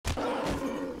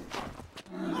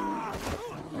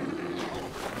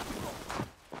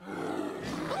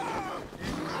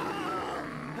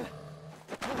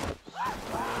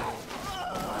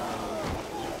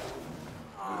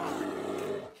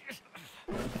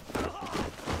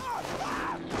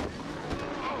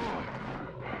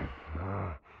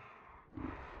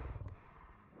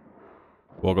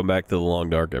Welcome back to the Long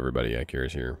Dark, everybody.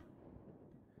 Akira's here.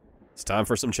 It's time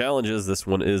for some challenges. This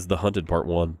one is the hunted part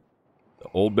 1. The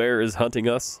old bear is hunting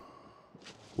us.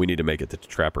 We need to make it to the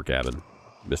Trapper Cabin,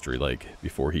 Mystery Lake,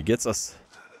 before he gets us.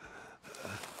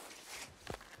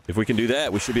 If we can do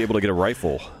that, we should be able to get a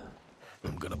rifle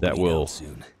that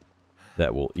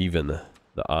will even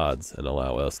the odds and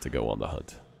allow us to go on the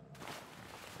hunt.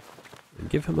 And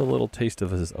give him a little taste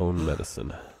of his own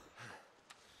medicine.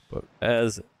 But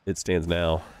as it stands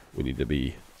now, we need to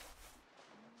be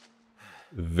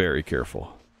very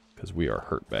careful because we are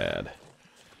hurt bad.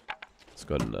 Let's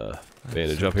go ahead and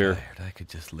bandage up here. I could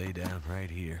just lay down right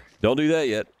here. Don't do that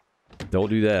yet. Don't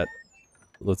do that.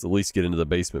 Let's at least get into the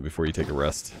basement before you take a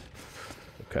rest.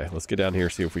 Okay, let's get down here,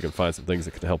 see if we can find some things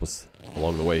that can help us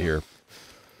along the way here.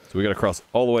 So we got to cross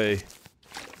all the way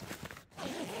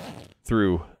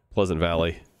through Pleasant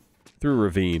Valley, through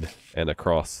Ravine, and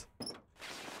across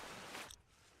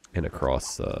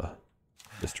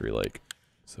Mystery Lake.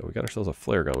 So we got ourselves a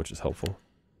flare gun, which is helpful.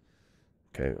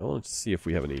 Okay, I want to see if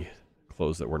we have any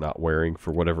clothes that we're not wearing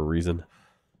for whatever reason.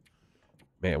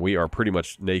 Man, we are pretty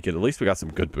much naked. At least we got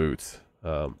some good boots.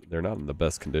 They're not in the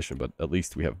best condition, but at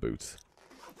least we have boots.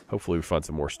 Hopefully we find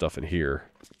some more stuff in here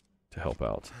to help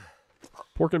out.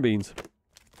 Pork and beans.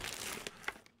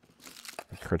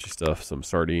 Crunchy stuff. Some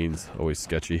sardines. Always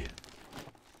sketchy.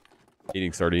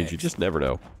 Eating sardines, you just never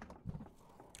know.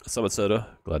 Summit soda.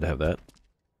 Glad to have that.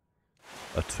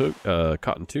 A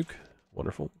cotton toque.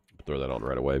 Wonderful. Throw that on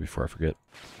right away before I forget.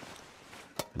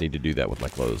 I need to do that with my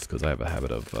clothes because I have a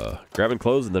habit of grabbing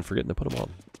clothes and then forgetting to put them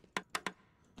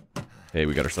on. Hey,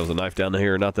 we got ourselves a knife down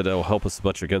here. Not that it'll help us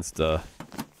much against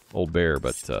old bear,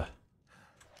 but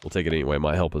we'll take it anyway. It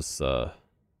might help us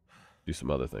do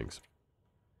some other things.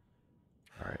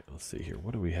 All right, let's see here.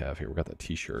 What do we have here? We got that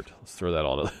t-shirt. Let's throw that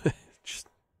on. It just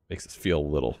makes us feel a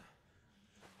little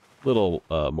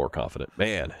more confident.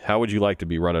 Man, how would you like to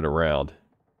be running around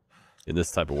in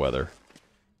this type of weather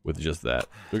with just that?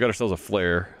 We got ourselves a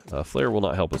flare. Flare will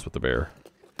not help us with the bear.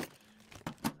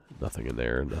 Nothing in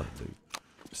there. Nothing.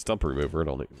 Stump remover. I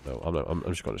don't think. No, I'm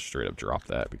just going to straight up drop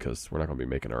that because we're not going to be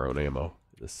making our own ammo.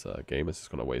 This game is just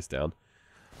going to weigh us down.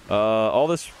 All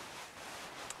this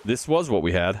was what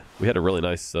we had. We had a really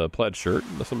nice plaid shirt,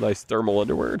 some nice thermal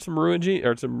underwear, and some ruined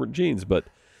jeans, but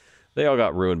they all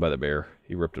got ruined by the bear.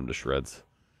 He ripped them to shreds.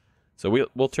 So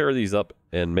we'll tear these up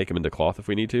and make them into cloth if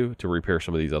we need to repair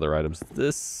some of these other items.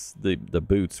 The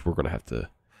boots we're gonna have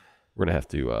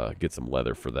to get some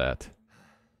leather for that.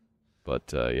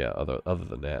 But yeah, other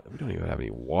than that, we don't even have any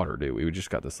water, do we? We just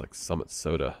got this like Summit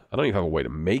soda. I don't even have a way to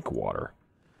make water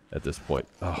at this point.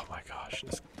 Oh my gosh,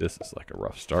 this is like a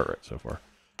rough start right so far.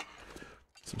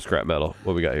 Some scrap metal.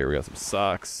 What we got here? We got some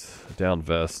socks, a down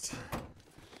vest,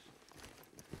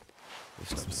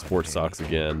 some sports socks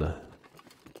again.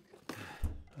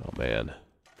 Oh man,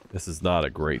 this is not a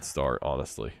great start,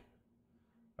 honestly.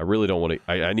 I really don't want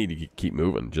to. I need to keep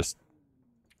moving just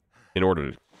in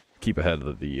order to keep ahead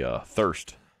of the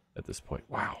thirst at this point.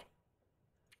 Wow.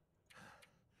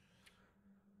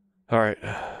 All right,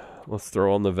 let's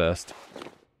throw on the vest.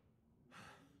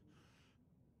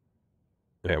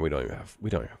 Man, we don't even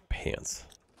have pants.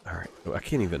 All right, I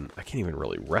can't even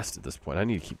really rest at this point. I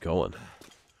need to keep going.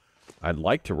 I'd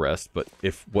like to rest, but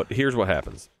here's what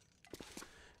happens.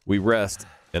 We rest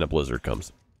and a blizzard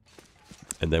comes,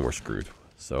 and then we're screwed.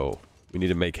 So we need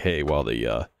to make hay while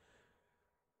the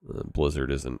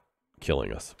blizzard isn't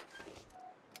killing us.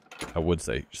 I would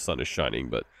say sun is shining,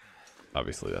 but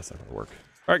obviously that's not going to work.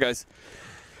 All right, guys.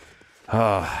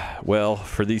 Well,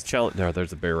 for these challenges,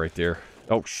 there's a bear right there.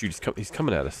 Oh shoot, he's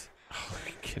coming at us. Oh, are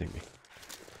you kidding me?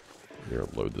 Here,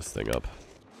 load this thing up.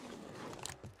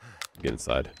 Get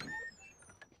inside.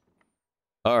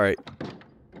 All right.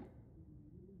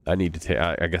 I need to take.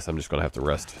 I guess I'm just gonna have to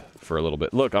rest for a little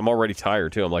bit. Look, I'm already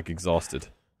tired too. I'm like exhausted,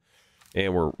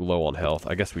 and we're low on health.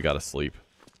 I guess we gotta sleep.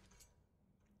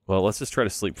 Well, let's just try to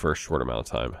sleep for a short amount of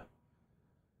time.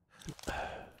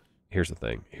 Here's the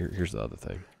thing. Here's the other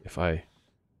thing. If I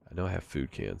know I have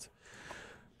food cans.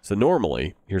 So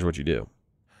normally, here's what you do.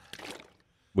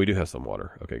 We do have some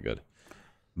water. Okay, good.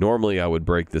 Normally, I would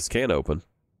break this can open.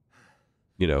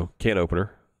 You know, can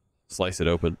opener. Slice it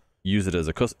open. Use it as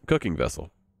a cooking vessel.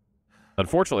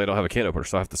 Unfortunately, I don't have a can opener,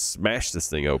 so I have to smash this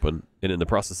thing open. And in the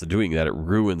process of doing that, it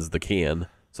ruins the can.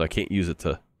 So I can't use it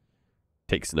to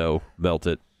take snow, melt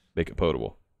it, make it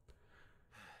potable.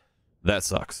 That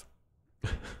sucks.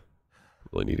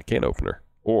 Really need a can opener.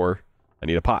 Or I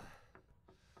need a pot.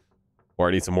 Or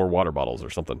I need some more water bottles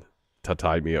or something to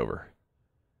tide me over.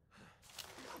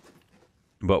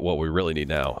 But what we really need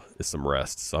now is some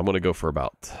rest. So I'm going to go for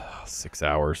about 6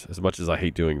 hours. As much as I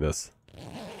hate doing this,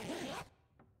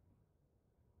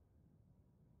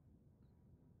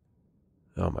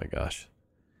 Oh my gosh.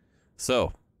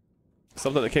 So,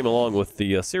 something that came along with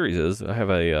the series is I have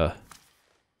a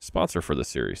sponsor for this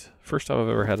series. First time I've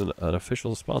ever had an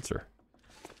official sponsor.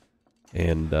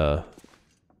 And I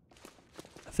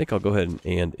think I'll go ahead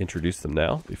and introduce them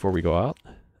now before we go out.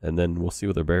 And then we'll see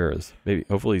what their bear is. Maybe,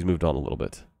 hopefully he's moved on a little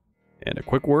bit. And a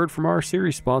quick word from our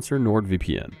series sponsor,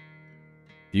 NordVPN.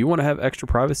 Do you want to have extra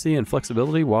privacy and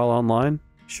flexibility while online?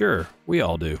 Sure, we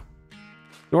all do.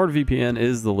 NordVPN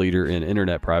is the leader in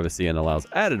internet privacy and allows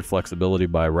added flexibility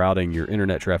by routing your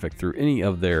internet traffic through any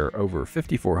of their over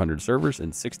 5,400 servers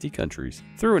in 60 countries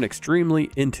through an extremely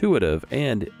intuitive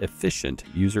and efficient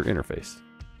user interface.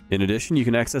 In addition, you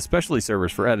can access specialty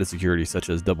servers for added security such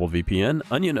as Double VPN,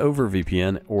 Onion over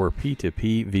VPN, or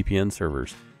P2P VPN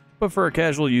servers. But for a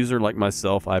casual user like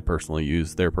myself, I personally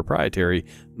use their proprietary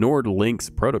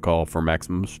NordLynx protocol for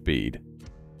maximum speed.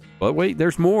 But wait,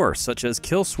 there's more, such as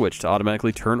Kill Switch to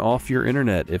automatically turn off your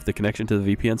internet if the connection to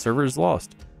the VPN server is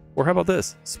lost. Or how about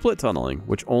this, split tunneling,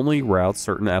 which only routes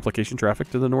certain application traffic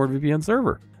to the NordVPN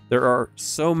server. There are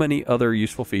so many other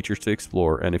useful features to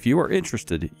explore, and if you are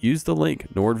interested, use the link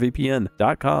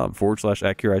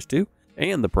nordvpn.com/AccuRise2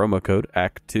 and the promo code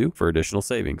ACT2 for additional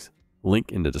savings.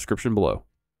 Link in the description below.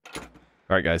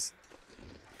 Alright guys.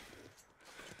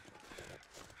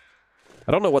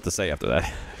 I don't know what to say after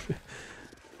that.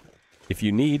 If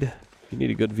you need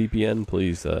a good VPN,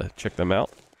 please check them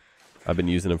out. I've been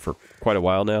using them for quite a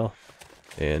while now,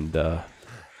 and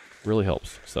really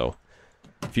helps. So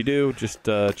if you do, just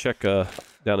check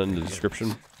down in the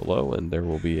description below, and there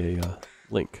will be a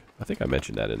link. I think I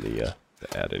mentioned that in the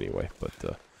ad anyway,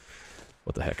 but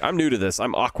what the heck. I'm new to this.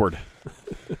 I'm awkward.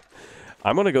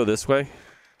 I'm going to go this way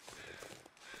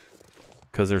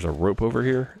because there's a rope over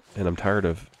here, and I'm tired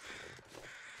of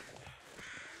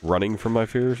running from my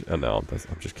fears. Oh, no,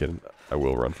 I'm just kidding. I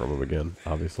will run from them again,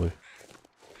 obviously.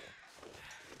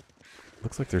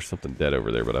 Looks like there's something dead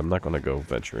over there, but I'm not going to go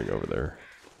venturing over there.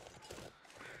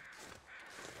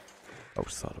 Oh,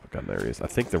 son of a gun, there he is. I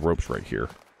think the rope's right here.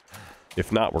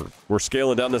 If not, we're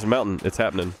scaling down this mountain. It's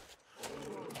happening.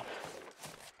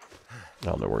 I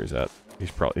don't know where he's at.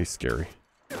 He's scary.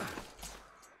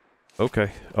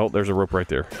 Okay. Oh, there's a rope right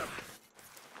there.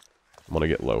 I'm going to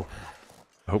get low.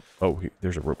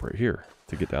 There's a rope right here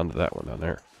to get down to that one down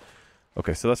there.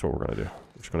 Okay, so that's what we're going to do.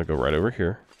 We're just going to go right over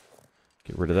here.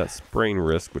 Get rid of that sprain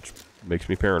risk, which makes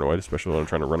me paranoid, especially when I'm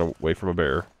trying to run away from a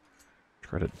bear.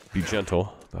 Try to be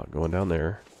gentle about going down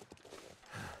there.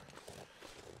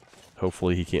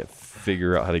 Hopefully he can't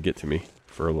figure out how to get to me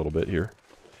for a little bit here.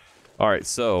 Alright,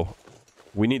 so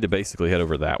we need to basically head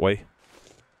over that way.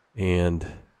 And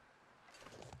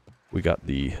we got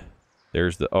the...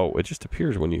 There's the... Oh, it just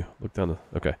appears when you look down the...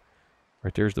 Okay.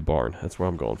 Right there's the barn. That's where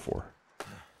I'm going for.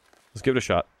 Let's give it a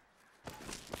shot.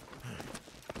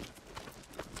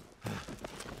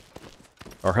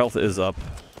 Our health is up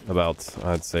about,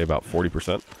 I'd say about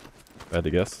 40%. If I had to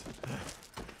guess.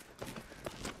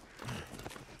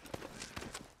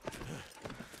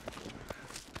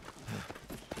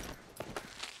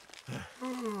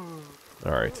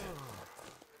 Alright.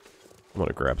 I'm going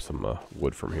to grab some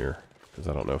wood from here. Because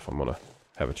I don't know if I'm going to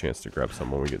have a chance to grab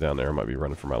some when we get down there. I might be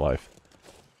running for my life.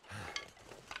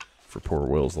 For poor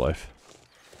Will's life.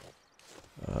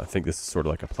 I think this is sort of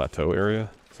like a plateau area.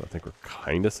 So I think we're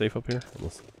kind of safe up here.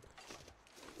 Unless,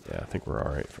 yeah, I think we're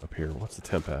alright up here. What's the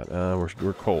temp at?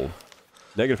 We're cold.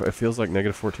 It feels like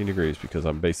negative 14 degrees because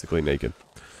I'm basically naked.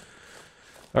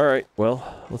 Alright,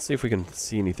 well, let's see if we can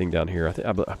see anything down here.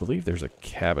 I believe there's a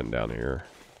cabin down here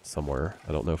somewhere.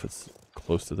 I don't know if it's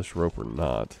close to this rope or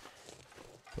not.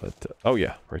 But, oh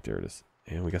yeah, right there it is.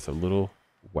 And we got some little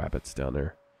wabbits down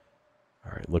there.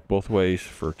 Alright, look both ways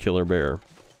for killer bear.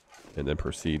 And then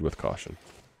proceed with caution.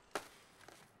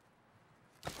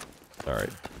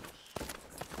 Alright.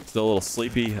 Still a little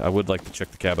sleepy. I would like to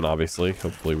check the cabin, obviously.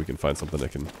 Hopefully we can find something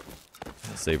that can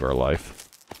save our life.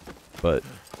 But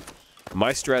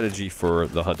my strategy for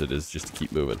the hunted is just to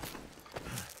keep moving.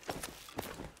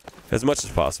 As much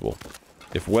as possible.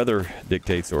 If weather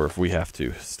dictates or if we have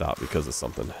to stop because of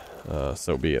something,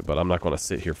 so be it. But I'm not going to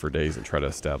sit here for days and try to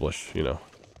establish, you know,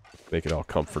 make it all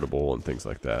comfortable and things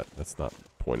like that. That's not the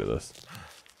point of this. I'm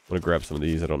going to grab some of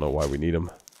these. I don't know why we need them,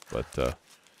 but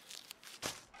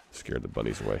scared the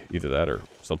bunnies away. Either that or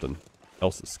something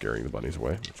else is scaring the bunnies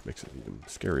away, which makes it even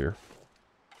scarier.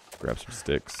 Grab some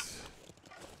sticks.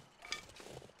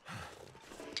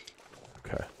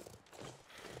 Okay.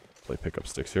 Play pickup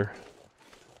sticks here.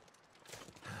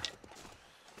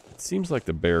 It seems like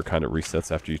the bear kind of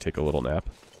resets after you take a little nap.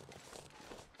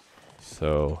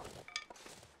 So,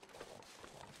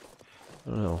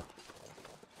 I don't know.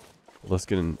 Let's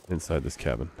get inside this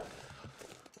cabin.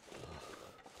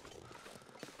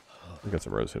 We got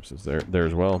some rose hips there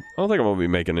as well. I don't think I'm gonna be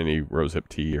making any rose hip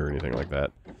tea or anything like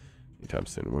that anytime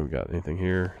soon. What we got? Anything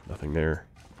here? Nothing there.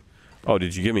 Oh,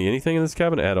 did you give me anything in this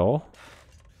cabin at all?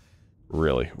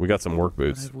 Really? We got some work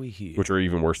boots, which are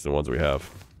even worse than the ones we have.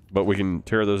 But we can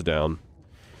tear those down.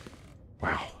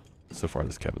 Wow. So far,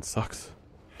 this cabin sucks.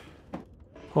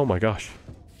 Oh my gosh.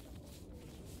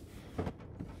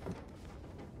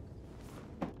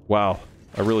 Wow.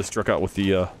 I really struck out with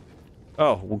the,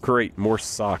 Oh, well, great. More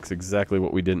socks. Exactly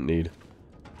what we didn't need.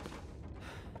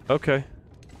 Okay.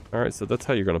 Alright, so that's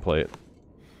how you're going to play it.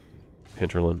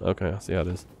 Hinterland. Okay, I see how it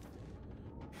is.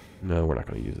 No, we're not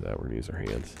going to use that. We're going to use our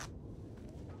hands.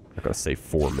 Not going to save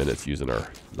 4 minutes using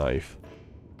our knife.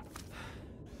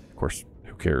 Of course,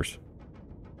 who cares?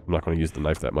 I'm not going to use the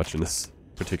knife that much in this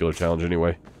particular challenge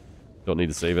anyway. Don't need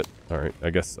to save it. Alright, I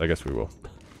guess we will.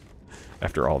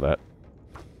 After all that.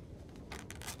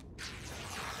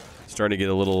 It's starting to get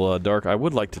a little dark. I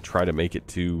would like to try to make it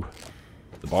to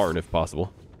the barn if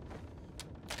possible.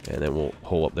 And then we'll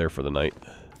hole up there for the night.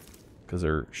 Because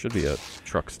there should be a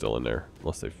truck still in there.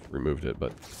 Unless they've removed it,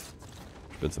 but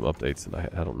there's been some updates, and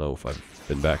I don't know if I've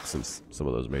been back since some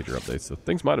of those major updates. So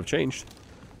things might have changed.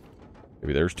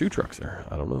 Maybe there's 2 trucks there.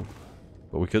 I don't know.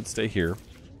 But we could stay here.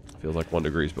 Feels like 1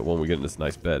 degree, but when we get in this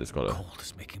nice bed, it's gonna Cold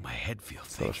is making my head feel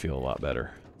it's gonna thick. feel a lot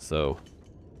better. So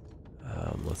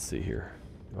let's see here.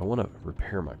 I want to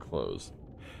repair my clothes.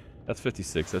 That's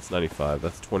 56. That's 95.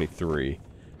 That's 23.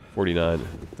 49,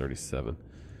 37,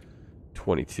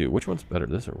 22. Which one's better?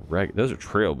 Those are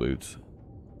trail boots.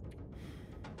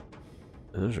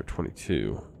 And those are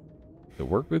 22. The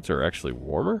work boots are actually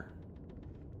warmer?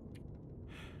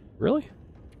 Really?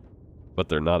 But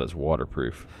they're not as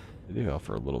waterproof. They do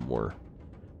offer a little more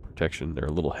protection. They're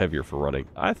a little heavier for running.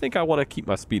 I think I want to keep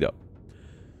my speed up.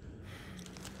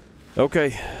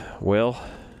 Okay, well,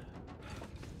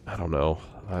 I don't know.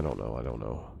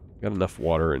 Got enough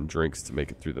water and drinks to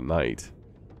make it through the night.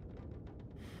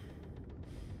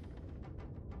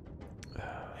 I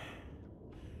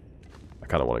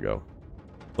kind of want to go.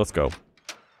 Let's go.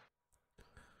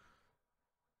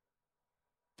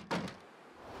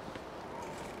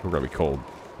 We're gonna be cold,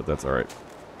 but that's all right.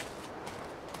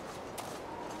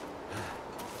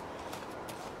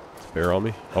 Is bear on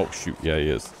me? Oh shoot, yeah he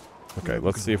is. Okay,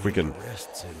 let's see if we can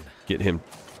get him.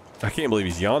 I can't believe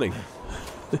he's yawning.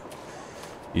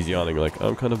 He's yawning like,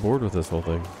 I'm kind of bored with this whole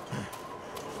thing.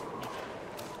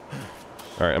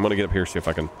 Alright, I'm going to get up here, see if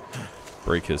I can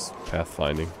break his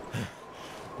pathfinding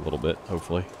a little bit,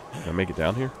 hopefully. Can I make it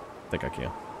down here? I think I can.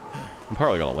 I'm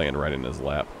probably going to land right in his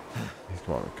lap. He's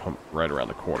going to come right around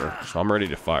the corner. So I'm ready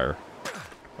to fire.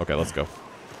 Okay, let's go.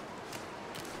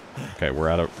 Okay, we're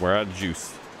out of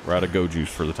juice. We're out of go juice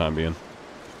for the time being.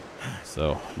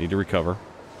 So, need to recover.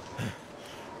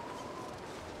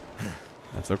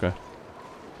 That's okay.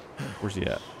 Where's he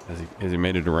at? Has he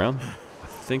made it around? I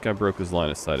think I broke his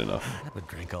line of sight enough. I would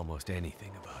drink almost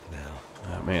anything about now.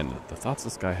 Oh, man, the thoughts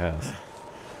this guy has.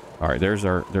 All right, there's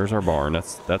our barn.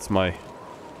 That's my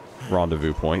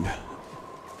rendezvous point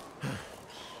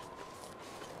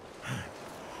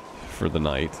for the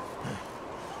night.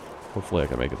 Hopefully I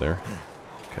can make it there.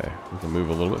 Okay, we can move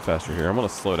a little bit faster here. I'm gonna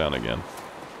slow down again.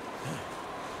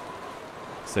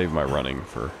 Save my running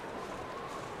for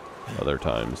other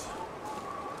times.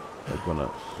 Like when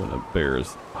a bear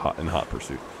is in hot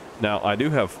pursuit. Now I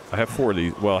have 4 of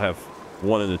these. Well, I have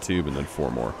 1 in the tube and then 4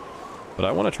 more. But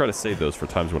I want to try to save those for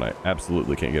times when I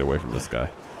absolutely can't get away from this guy.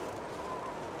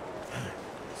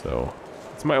 So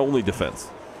it's my only defense.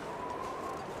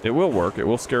 It will work. It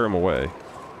will scare him away.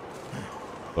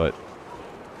 But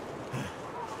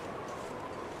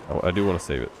I do want to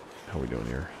save it. How are we doing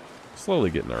here? Slowly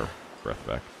getting our breath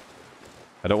back.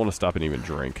 I don't want to stop and even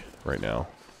drink right now,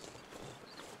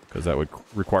 because that would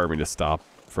require me to stop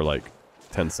for like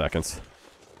 10 seconds.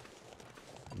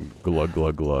 Glug,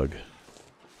 glug, glug.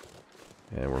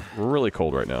 And we're really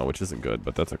cold right now, which isn't good,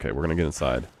 but that's okay. We're going to get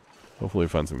inside. Hopefully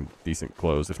find some decent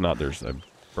clothes. If not, there's a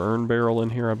burn barrel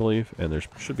in here, I believe, and there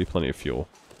should be plenty of fuel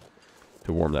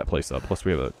to warm that place up. Plus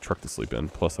we have a truck to sleep in,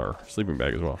 plus our sleeping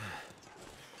bag as well.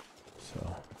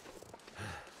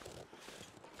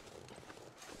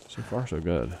 So far so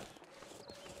good.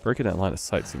 Breaking that line of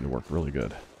sight seemed to work really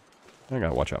good. I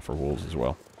gotta watch out for wolves as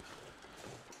well.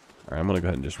 Alright, I'm gonna go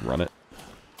ahead and just run it.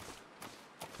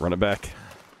 Run it back.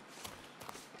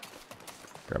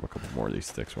 Grab a couple more of these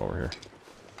sticks while we're here.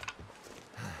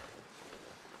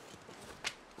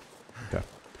 Okay.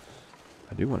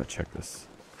 I do want to check this.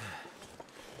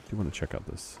 I do want to check out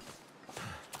this.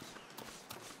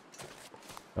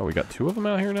 Oh, we got 2 of them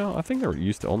out here now? I think there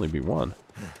used to only be 1.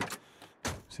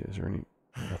 Let's see, is there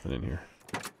nothing in here?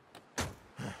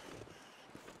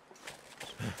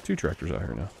 2 tractors out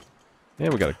here now.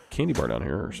 And we got a candy bar down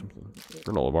here or something.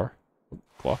 Granola bar.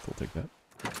 Cloth, we'll take that.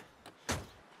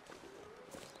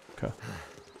 Okay.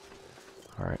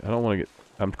 Alright, I don't want to get...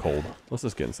 I'm cold. Let's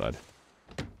just get inside.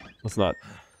 Let's not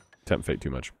tempt fate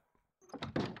too much.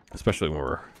 Especially when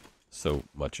we're so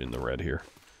much in the red here.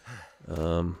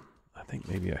 I think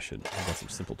maybe I should... I got some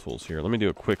simple tools here. Let me do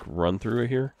a quick run through it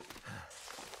here.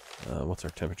 What's our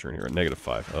temperature in here? At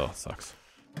 -5. Oh, it sucks.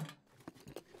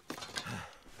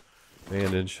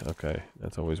 Bandage. Okay,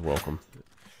 that's always welcome.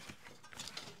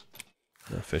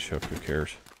 Fish hook, who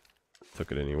cares?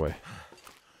 Took it anyway.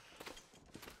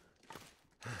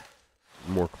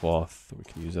 More cloth. We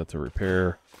can use that to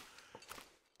repair.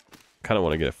 Kind of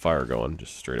want to get a fire going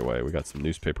just straight away. We got some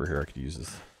newspaper here I could use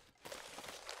as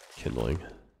kindling.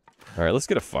 Alright, let's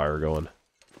get a fire going.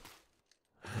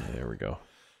 There we go.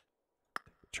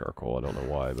 Charcoal, I don't know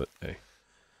why, but hey.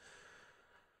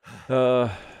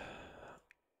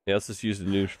 Yeah, let's just use the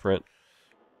newsprint.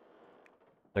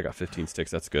 I got 15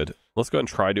 sticks, that's good. Let's go ahead and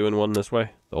try doing one this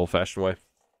way, the old-fashioned way.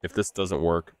 If this doesn't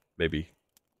work, maybe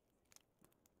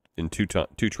in two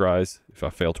tries, if I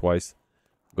fail twice,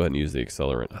 go ahead and use the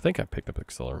accelerant. I think I picked up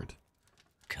accelerant.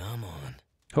 Come on.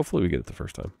 Hopefully we get it the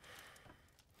first time.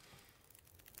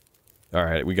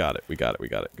 Alright, we got it.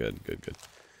 Good.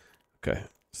 Okay,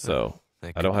 so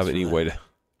I don't have any way to...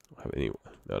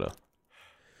 No.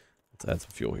 Let's add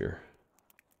some fuel here.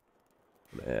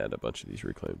 I'm gonna add a bunch of these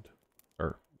reclaimed...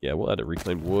 yeah, we'll add a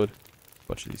reclaimed wood. A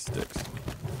bunch of these sticks.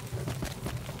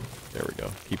 There we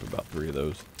go. Keep about 3 of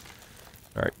those.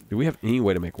 Alright, do we have any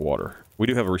way to make water? We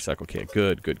do have a recycle can.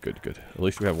 Good. At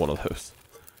least we have one of those.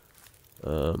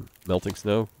 Melting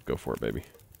snow? Go for it, baby.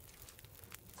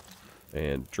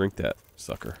 And drink that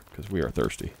sucker, because we are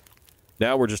thirsty.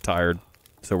 Now we're just tired,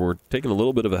 so we're taking a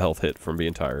little bit of a health hit from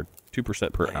being tired.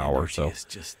 2% per hour, so... It's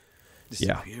just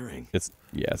disappearing.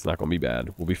 Yeah, it's not going to be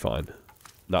bad. We'll be fine.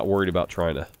 Not worried about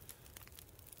trying to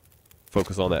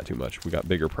focus on that too much. We got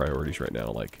bigger priorities right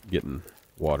now, like getting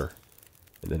water.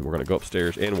 And then we're going to go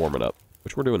upstairs and warm it up,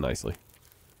 which we're doing nicely.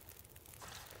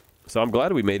 So I'm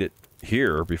glad we made it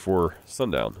here before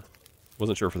sundown.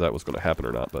 Wasn't sure if that was going to happen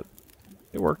or not, but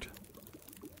it worked.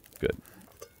 Good.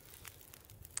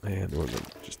 And we're going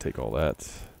to just take all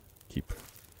that. Keep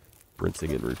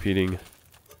rinsing and repeating.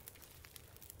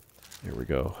 There we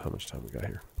go. How much time we got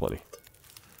here? Plenty.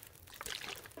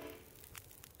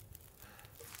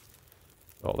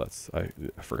 Oh, I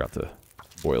forgot to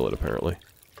boil it apparently.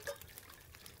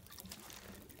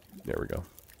 There we go.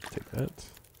 Take that.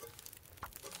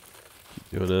 Keep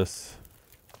doing this.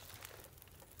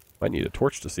 Might need a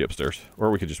torch to see upstairs.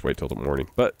 Or we could just wait till the morning.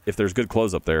 But if there's good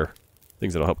clothes up there,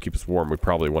 things that'll help keep us warm, we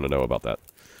probably want to know about that.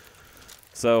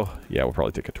 So, yeah, we'll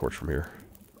probably take a torch from here.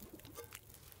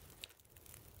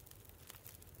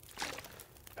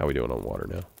 How are we doing on water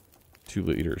now? 2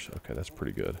 liters. Okay, that's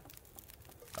pretty good.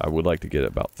 I would like to get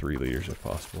about 3 liters if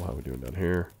possible. How are we doing down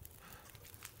here?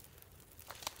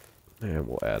 And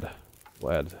we'll add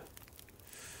one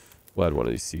of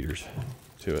these cedars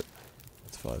to it.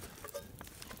 That's fine.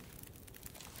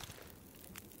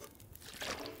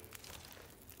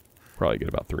 Probably get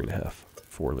about 3.5,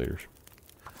 4 liters.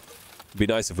 It'd be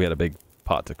nice if we had a big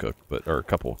pot to cook, or a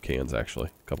couple cans actually.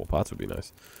 A couple pots would be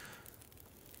nice.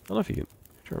 I don't know if you can.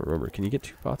 I'm trying to remember. Can you get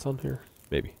 2 pots on here?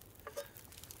 Maybe.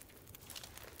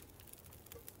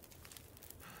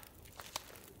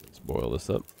 Let's boil this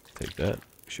up. Take that.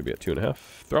 Should be at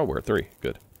 2.5. We're at 3.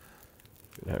 Good.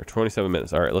 27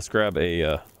 minutes. All right, let's grab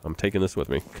a. I'm taking this with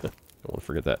me. Don't want to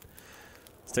forget that.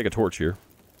 Let's take a torch here.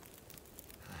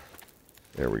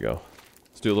 There we go.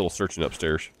 Let's do a little searching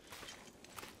upstairs,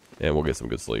 and we'll get some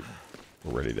good sleep.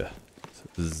 We're ready to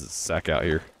sack out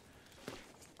here.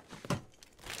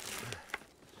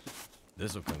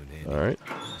 This will come in handy. All right.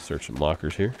 Search some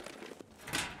lockers here.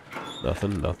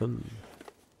 Nothing.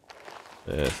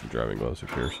 Some driving gloves. Who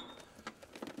cares?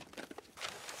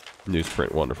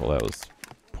 Newsprint, wonderful. That was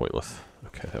pointless.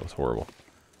 Okay, that was horrible.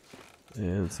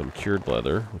 And some cured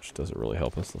leather, which doesn't really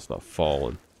help us. Let's not fall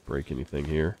and break anything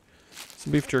here.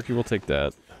 Some beef jerky, we'll take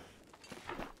that.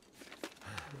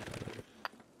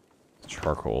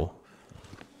 Charcoal.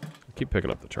 I keep picking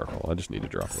up the charcoal. I just need to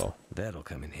drop it all. That'll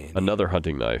come in handy. Another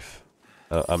hunting knife.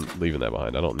 I'm leaving that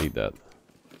behind. I don't need that.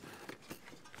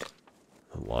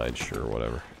 A line, sure,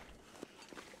 whatever.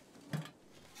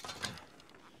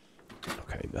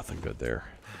 Okay, nothing good there.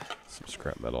 Some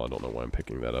scrap metal. I don't know why I'm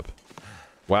picking that up.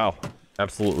 Wow.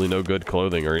 Absolutely no good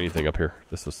clothing or anything up here.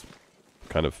 This was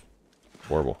kind of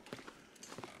horrible.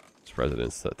 This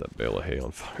resident set that bale of hay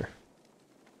on fire.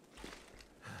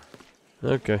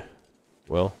 Okay.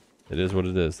 Well, it is what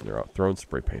it is. They're out throwing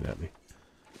spray paint at me.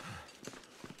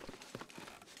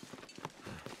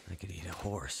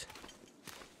 horse.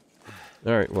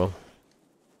 Alright, well.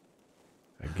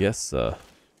 I guess, let's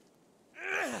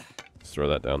throw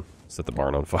that down. Set the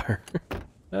barn on fire.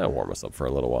 That'll warm us up for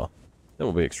a little while. Then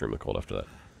we'll be extremely cold after that.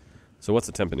 So what's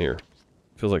the temp in here?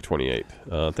 Feels like 28.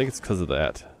 I think it's because of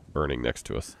that burning next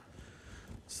to us.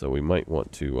 So we might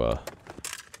want to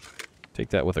take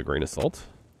that with a grain of salt.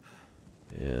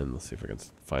 And let's see if I can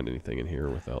find anything in here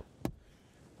without...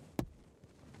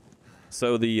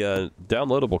 So the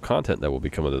downloadable content that will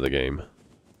be coming to the game.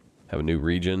 Have a new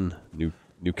region, new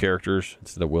characters,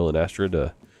 instead of Will and Astrid.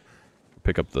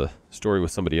 Pick up the story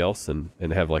with somebody else and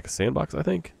have like a sandbox, I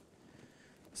think.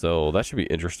 So that should be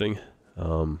interesting.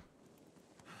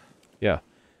 Yeah.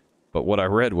 But what I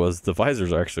read was the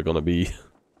visors are actually going to be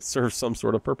serve some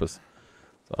sort of purpose.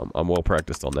 So I'm well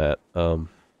practiced on that. All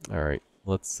right,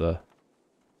 let's. I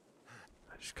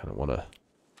just kind of want to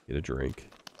get a drink,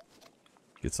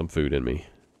 get some food in me,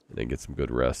 and then get some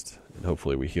good rest, and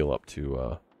hopefully we heal up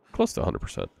to close to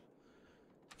 100%.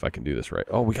 If I can do this right.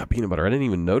 Oh, we got peanut butter. I didn't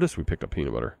even notice we picked up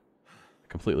peanut butter. I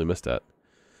completely missed that.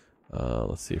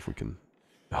 Let's see if we can.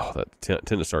 Oh, that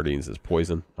tin of sardines is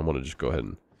poison. I'm gonna just go ahead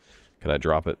and. Can I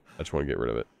drop it? I just want to get rid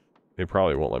of it. It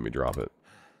probably won't let me drop it.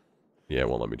 Yeah, it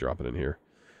won't let me drop it in here.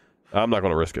 I'm not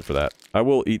going to risk it for that. I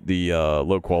will eat the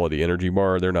low quality energy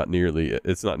bar. They're not nearly.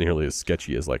 It's not nearly as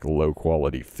sketchy as like low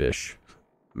quality fish,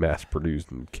 mass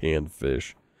produced and canned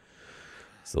fish.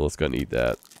 So let's go and eat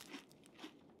that.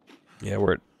 Yeah,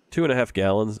 we're at 2.5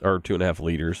 gallons or 2.5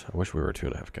 liters. I wish we were at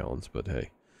 2.5 gallons, but hey.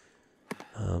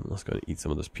 Let's go and eat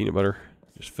some of this peanut butter.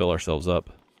 Just fill ourselves up.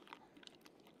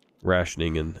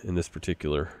 Rationing in this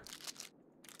particular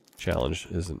challenge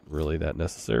isn't really that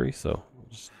necessary, so we'll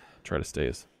just try to stay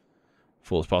as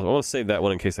full as possible. I want to save that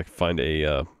one in case I can find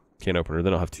a can opener.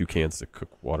 Then I'll have 2 cans to cook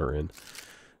water in.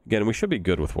 Again, we should be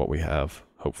good with what we have,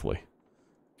 hopefully.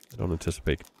 I don't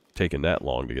anticipate taking that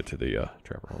long to get to the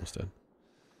Trapper Homestead.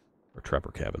 Or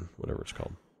Trapper Cabin, whatever it's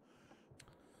called.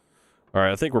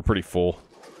 Alright, I think we're pretty full.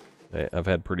 I've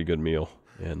had a pretty good meal.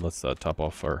 And let's top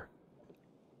off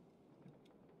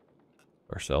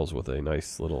ourselves with a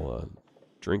nice little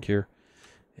drink here.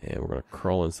 And we're going to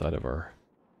crawl inside of our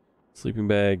sleeping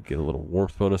bag, get a little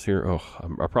warmth bonus here. Oh,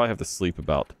 I probably have to sleep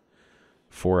about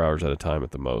 4 hours at a time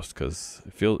at the most because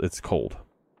it's cold.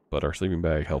 But our sleeping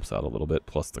bag helps out a little bit,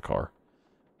 plus the car.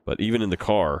 But even in the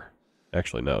car,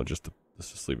 actually no, just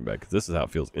this is sleeping bag, because this is how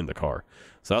it feels in the car.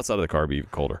 So outside of the car, it'd be even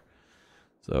colder.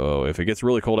 So if it gets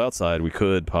really cold outside, we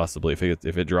could possibly,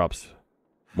 if it drops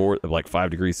more like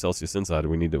 5 degrees Celsius inside,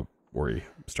 we need to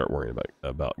start worrying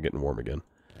about getting warm again.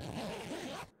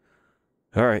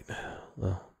 All right.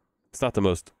 Well, it's not the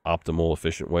most optimal,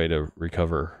 efficient way to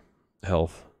recover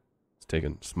health. It's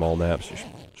taking small naps. You're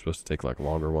supposed to take like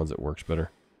longer ones. It works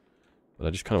better. But I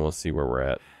just kind of want to see where we're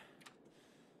at.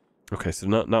 Okay, so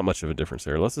not much of a difference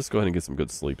there. Let's just go ahead and get some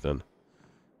good sleep then,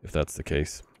 if that's the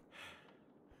case.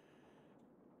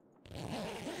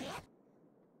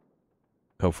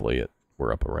 Hopefully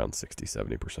we're up around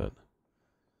 60-70% by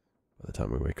the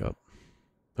time we wake up.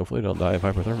 Hopefully I don't die of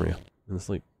hypothermia in the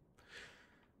sleep.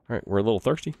 All right, we're a little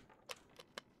thirsty.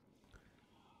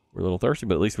 We're a little thirsty,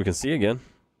 but at least we can see again.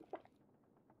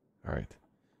 All right.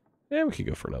 Yeah, we could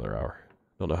go for another hour.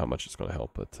 Don't know how much it's going to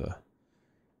help, but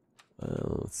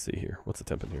let's see here. What's the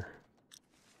temp in here?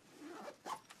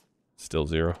 Still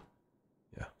 0.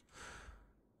 Yeah.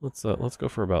 Let's go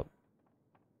for about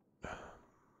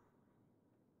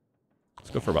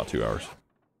 2 hours.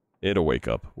 It'll wake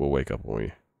up. We'll wake up when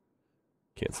we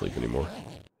can't sleep anymore.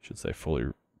 Should say fully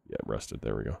rested.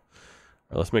 There we go. All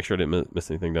right, let's make sure I didn't miss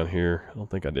anything down here. I don't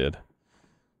think I did.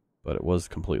 But it was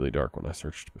completely dark when I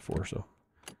searched before, so.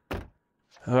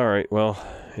 Alright, well,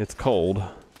 it's cold.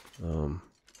 I'm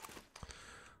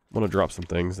going to drop some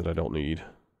things that I don't need.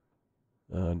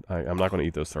 I'm not going to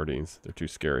eat those sardines. They're too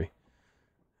scary.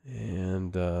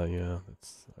 And, yeah,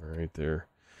 that's alright there.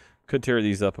 Could tear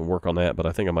these up and work on that, but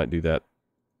I think I might do that.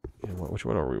 Yeah, which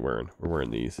one are we wearing? We're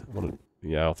wearing these.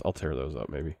 Yeah, I'll tear those up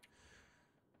maybe.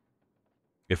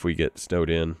 If we get snowed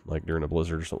in, like during a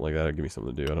blizzard or something like that, it'll give me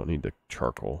something to do. I don't need the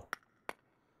charcoal.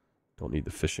 Don't need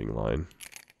the fishing line.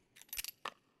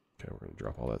 Okay, we're going to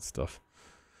drop all that stuff.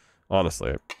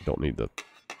 Honestly, I don't need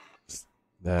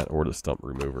that or the stump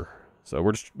remover. So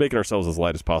we're just making ourselves as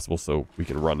light as possible so we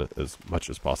can run it as much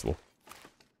as possible.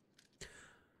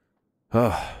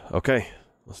 Okay,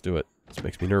 let's do it. This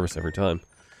makes me nervous every time.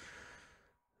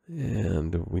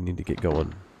 And we need to get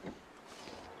going.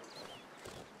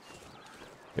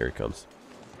 Here he comes.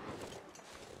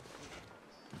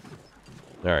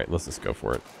 Alright, let's just go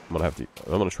for it. I'm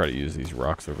gonna try to use these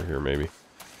rocks over here maybe.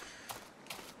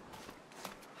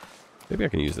 Maybe I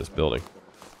can use this building.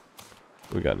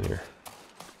 What we got in here?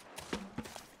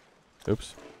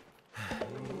 Oops.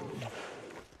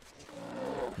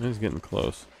 He's getting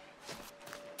close.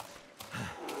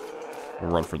 I'll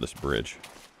run for this bridge.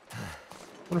 I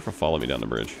wonder if he'll follow me down the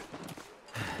bridge.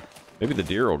 Maybe the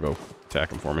deer will go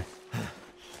attack him for me.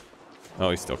 Oh,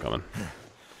 he's still coming.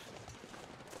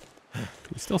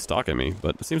 He's still stalking me,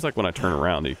 but it seems like when I turn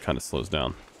around, he kind of slows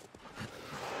down.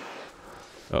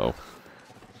 Uh-oh.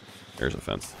 There's a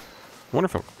fence. I wonder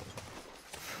if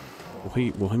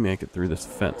will he make it through this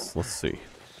fence? Let's see.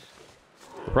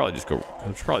 He'll probably just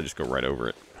go right over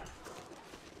it.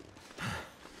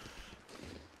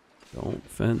 Don't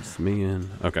fence me in.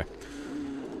 Okay.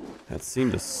 That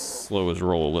seemed to slow his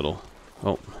roll a little.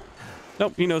 Oh.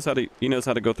 Nope, he knows how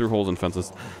to go through holes in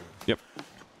fences. Yep.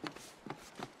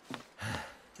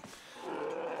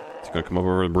 Is he gonna come up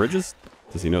over the bridges?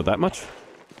 Does he know that much?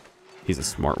 He's a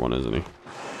smart one, isn't he?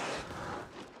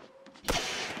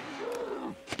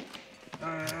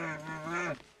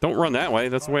 Don't run that way.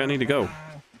 That's the way I need to go.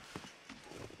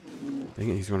 Dang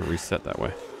it, he's going to reset that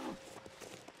way.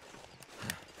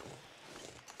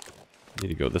 I need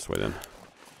to go this way then.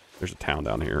 There's a town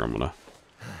down here I'm going to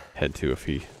head to if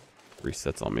he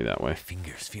resets on me that way.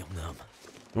 Fingers feel numb.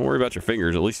 Don't worry about your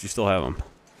fingers. At least you still have them.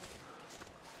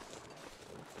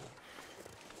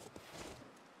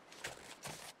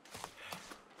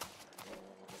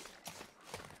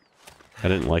 I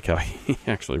didn't like how he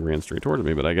actually ran straight towards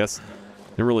me, but I guess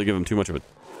didn't really give him too much of a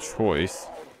choice.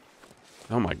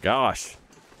 Oh my gosh.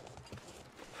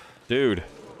 Dude.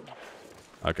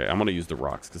 Okay, I'm gonna use the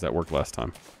rocks because that worked last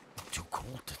time. Too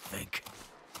cold to think.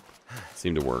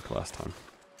 Seemed to work last time.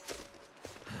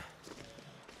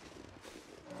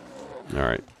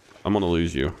 Alright. I'm gonna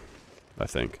lose you, I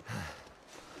think.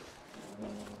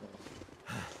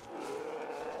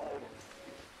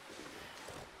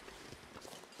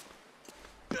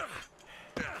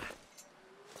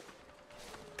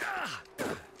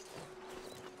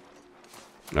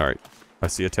 Alright. I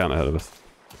see a town ahead of us.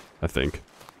 I think.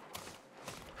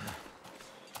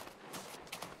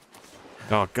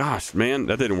 Oh gosh, man,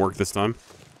 that didn't work this time.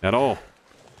 At all.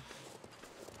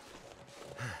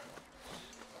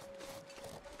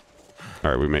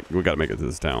 Alright, we gotta make it to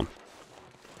this town.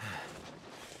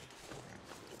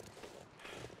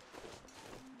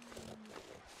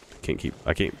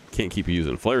 I can't keep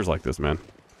using flares like this, man.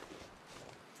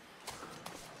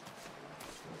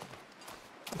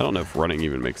 I don't know if running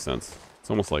even makes sense. It's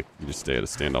almost like you just stay at a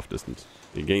standoff distance.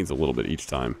 It gains a little bit each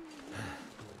time.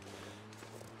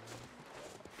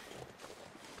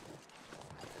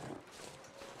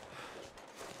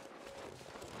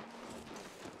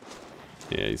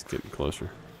 Yeah, he's getting closer.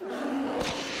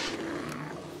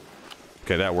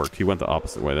 Okay, that worked. He went the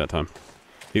opposite way that time.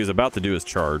 He was about to do his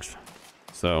charge.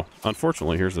 So,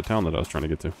 unfortunately, here's the town that I was trying to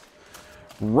get to.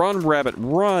 Run, rabbit,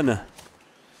 run!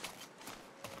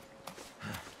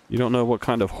 You don't know what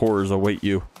kind of horrors await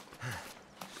you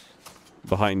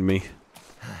behind me.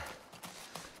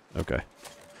 Okay.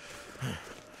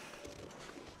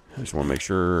 I just want to make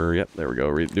sure. Yep, there we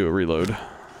go. Do a reload.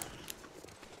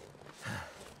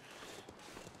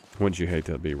 Wouldn't you hate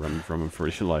to be running from him for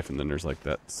your life, and then there's like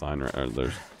that sign right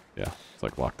there. Yeah, it's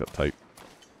like locked up tight.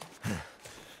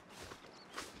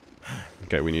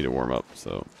 Okay, we need to warm up.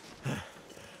 So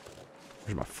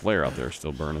there's my flare out there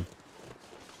still burning.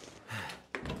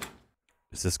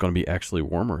 Is this going to be actually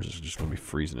warm, or is it just going to be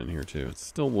freezing in here too? It's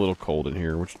still a little cold in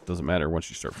here, which doesn't matter once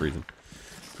you start freezing.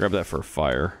 Grab that for a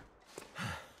fire.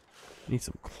 Need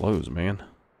some clothes, man.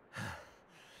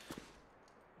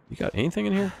 You got anything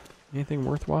in here? Anything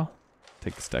worthwhile?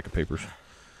 Take the stack of papers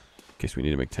in case we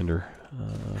need to make tinder.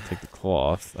 Take the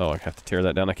cloth. Oh, I have to tear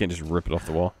that down. I can't just rip it off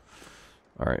the wall.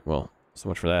 All right, well, so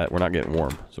much for that. We're not getting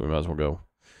warm, so we might as well go.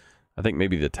 I think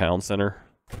maybe the town center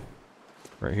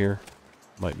right here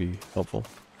might be helpful.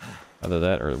 Either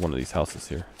that or one of these houses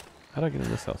here. How do I get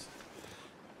in this house?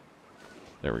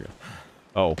 There we go.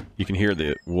 Oh, you can hear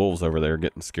the wolves over there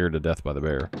getting scared to death by the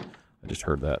bear. I just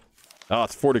heard that. Oh,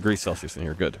 it's 4 degrees Celsius in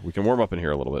here. Good. We can warm up in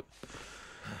here a little bit.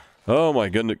 Oh my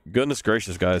goodness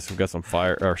gracious, guys. We've got some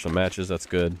fire or some matches. That's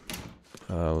good.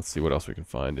 Let's see what else we can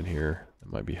find in here.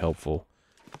 That might be helpful.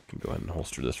 We can go ahead and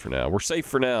holster this for now. We're safe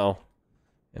for now.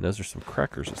 And those are some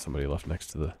crackers that somebody left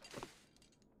next to the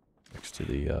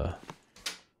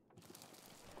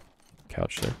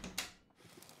couch there.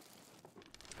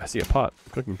 I see a pot, a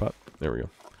cooking pot. There we go.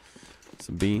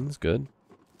 Some beans, good.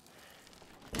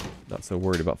 Not so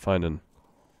worried about finding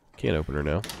a can opener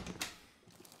now.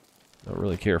 Don't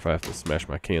really care if I have to smash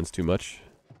my cans too much.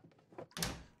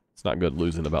 It's not good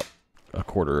losing about a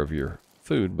quarter of your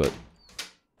food, but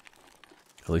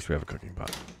at least we have a cooking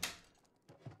pot.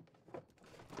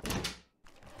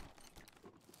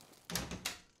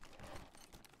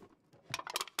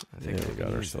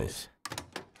 ourselves.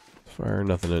 Fire,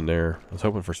 nothing in there. I was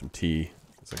hoping for some tea,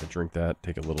 so I could drink that,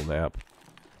 take a little nap.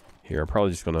 Here, I'm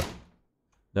probably just gonna...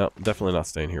 No, definitely not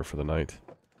staying here for the night.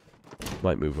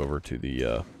 Might move over to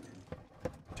the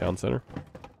town center.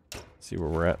 See where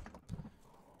we're at.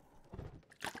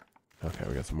 Okay,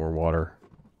 we got some more water.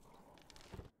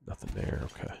 Nothing there,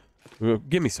 okay. Well,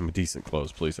 give me some decent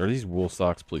clothes, please. Are these wool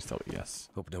socks? Please tell me yes.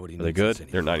 Hope nobody Are they good?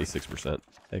 They're 96%.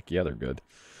 Heck yeah, they're good.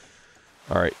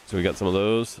 Alright, so we got some of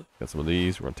those. Got some of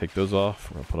these. We're going to take those off.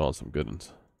 We're going to put on some good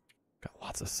ones. Got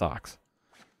lots of socks.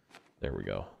 There we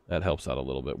go. That helps out a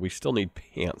little bit. We still need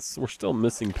pants. We're still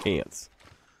missing pants.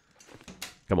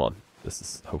 Come on. This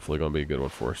is hopefully going to be a good one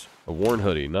for us. A worn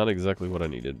hoodie. Not exactly what I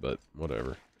needed, but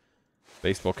whatever.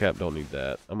 Baseball cap, don't need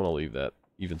that. I'm going to leave that,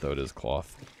 even though it is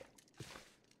cloth.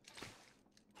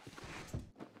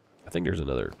 I think there's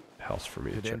another house for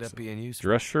me to check. End up being useful.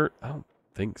 Dress shirt? I don't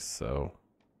think so.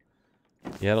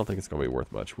 Yeah, I don't think it's going to be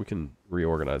worth much. We can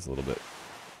reorganize a little bit.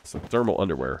 Some thermal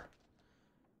underwear.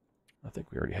 I think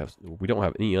we already have... We don't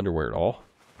have any underwear at all.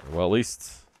 Well, at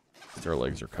least our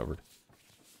legs are covered.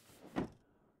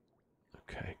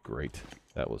 Okay, great.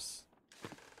 That was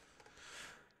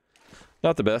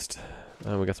not the best.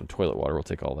 We got some toilet water. We'll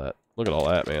take all that. Look at all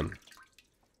that, man.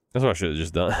 That's what I should have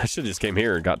just done. I should have just came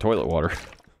here and got toilet water.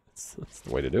 That's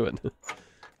the way to do it.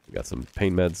 We got some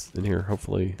pain meds in here,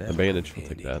 hopefully. A bandage, we'll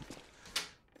take that.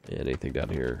 And anything down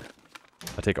here.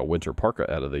 I take a winter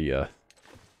parka out of the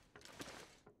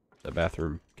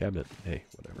bathroom cabinet. Hey,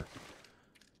 whatever.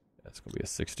 That's gonna be a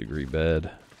 6-degree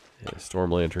bed. And a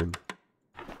storm lantern.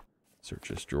 Search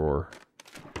this drawer.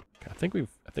 Okay, I think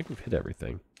we've hit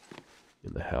everything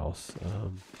in the house.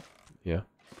 Yeah.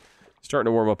 Starting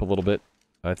to warm up a little bit.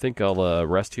 I think I'll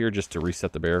rest here just to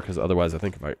reset the bear, because otherwise I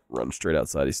think if I run straight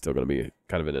outside, he's still going to be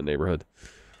kind of in a neighborhood.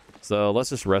 So let's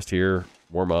just rest here,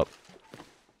 warm up.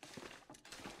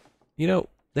 You know,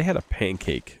 they had a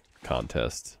pancake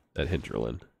contest at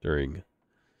Hinterland during,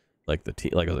 like,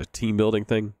 a team building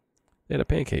thing. They had a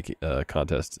pancake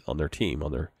contest on their team,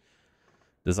 on their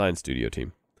design studio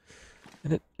team.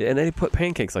 And they put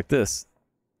pancakes like this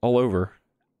all over,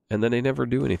 and then they never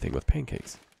do anything with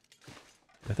pancakes.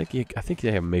 I think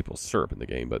they have maple syrup in the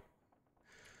game, but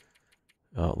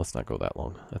let's not go that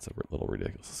long. That's a little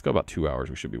ridiculous. Let's go about 2 hours.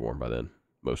 We should be warm by then,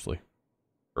 mostly.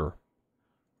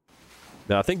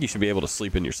 Now, I think you should be able to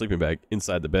sleep in your sleeping bag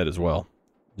inside the bed as well.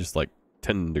 Just like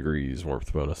 10 degrees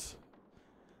warmth bonus.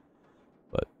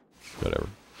 But whatever.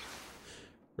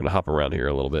 We're going to hop around here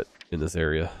a little bit in this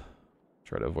area.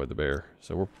 Try to avoid the bear.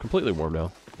 So we're completely warm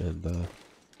now. And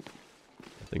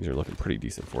things are looking pretty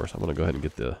decent for us. I'm going to go ahead and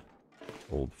get the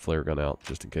old flare gun out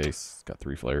just in case. It's got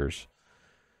 3 flares.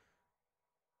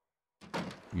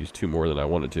 Used 2 more than I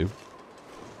wanted to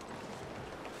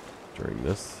during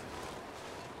this.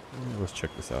 Let's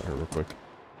check this out here real quick.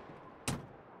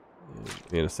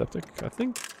 Antiseptic. I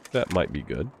think that might be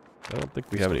good. I don't think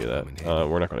we have any of that.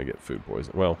 We're not going to get food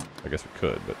poison. Well, I guess we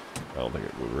could, but I don't think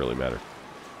it would really matter.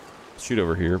 Let's shoot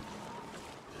over here.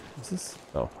 Is this?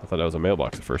 Oh, I thought that was a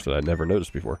mailbox at first that I'd never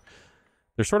noticed before.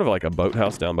 There's sort of like a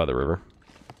boathouse down by the river.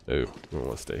 Oh, we don't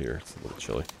want to stay here. It's a little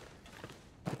chilly.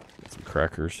 Get some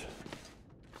crackers.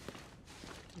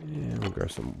 Yeah, we'll grab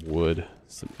some wood.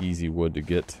 Some easy wood to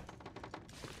get.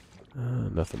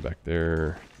 Nothing back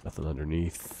there. Nothing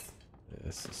underneath. Yeah,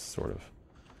 this is sort of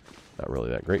not really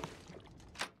that great.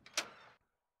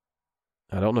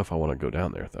 I don't know if I want to go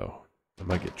down there, though. I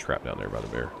might get trapped down there by the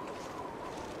bear.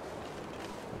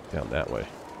 Down that way.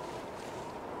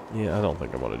 Yeah, I don't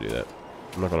think I want to do that.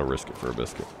 I'm not going to risk it for a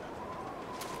biscuit.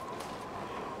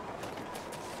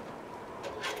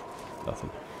 Nothing.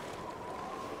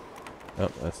 Oh,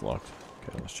 that's locked.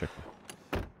 Okay, let's check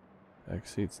the back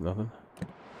seats. Nothing.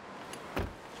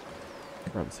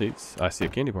 Front seats. I see a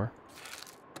candy bar.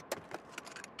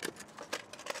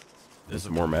 There's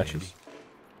some more matches.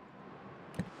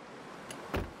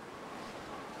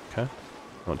 Okay.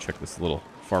 I want to check this little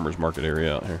farmer's market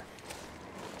area out here.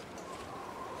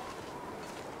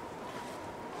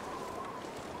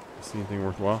 See anything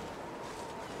worthwhile?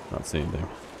 Not see anything.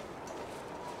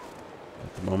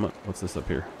 At the moment. What's this up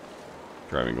here?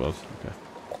 Driving gloves. Okay.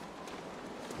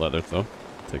 Leather, though.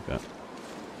 I'll take that.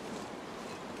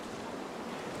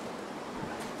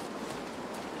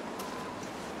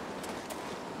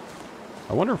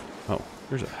 I wonder if... Oh,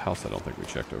 there's a house I don't think we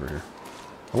checked over here.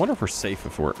 I wonder if we're safe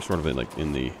if we're sort of in, like,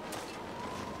 in the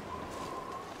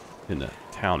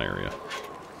town area.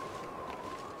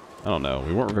 I don't know.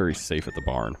 We weren't very safe at the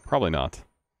barn. Probably not.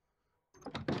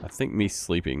 I think me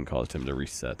sleeping caused him to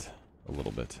reset a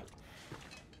little bit.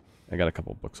 I got a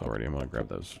couple books already. I'm going to grab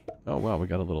those. Oh, wow. We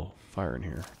got a little fire in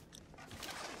here.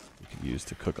 we could use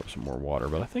to cook up some more water.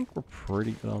 But I think we're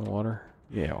pretty good on water.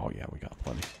 Yeah, oh yeah, we got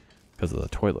plenty. Because of the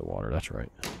toilet water, that's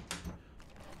right.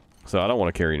 So I don't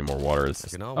want to carry any more water. It's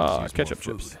just, ketchup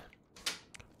chips.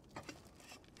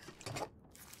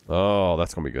 Oh,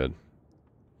 that's going to be good.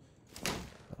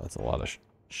 That's a lot of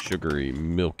sugary,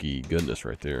 milky goodness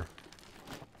right there.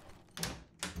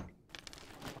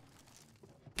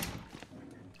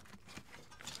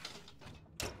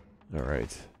 All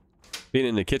right. Being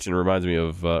in the kitchen reminds me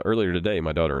of earlier today,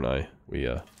 my daughter and I,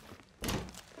 that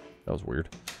was weird.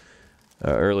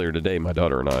 Earlier today, my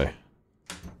daughter and I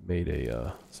made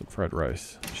some fried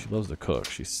rice. She loves to cook.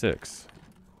 She's 6.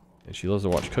 And she loves to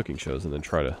watch cooking shows and then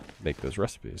try to make those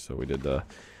recipes. So we did, I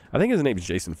think his name is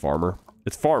Jason Farmer.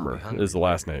 It's Farmer is the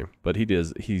last name. But he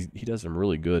does some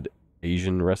really good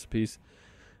Asian recipes.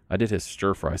 I did his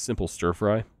stir fry, simple stir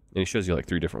fry. And he shows you like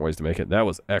 3 different ways to make it. That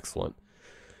was excellent.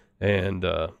 And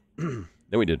then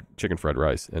we did chicken fried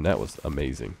rice. And that was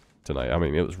amazing tonight. I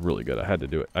mean, it was really good. I had to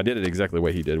do it. I did it exactly the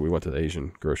way he did. We went to the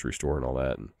Asian grocery store and all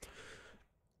that. And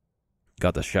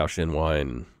got the Shaoxin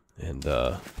wine and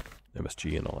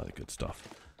MSG and all that good stuff.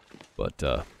 But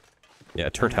yeah,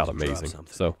 it turned out amazing.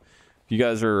 So if you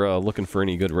guys are looking for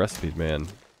any good recipes, man,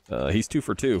 he's 2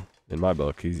 for 2 in my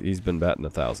book. He's been batting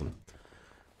 1,000.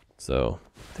 So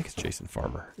I think it's Jason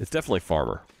Farmer. It's definitely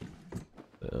Farmer.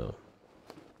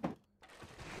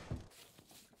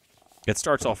 It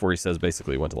starts off where he says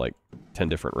basically he went to like 10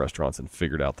 different restaurants and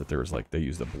figured out that there was like, they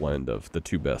used a blend of, the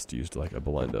 2 best used like a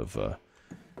blend of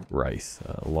rice,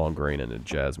 long grain and a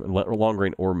jasmine, long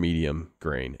grain or medium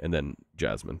grain, and then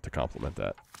jasmine to complement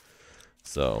that.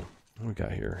 So what we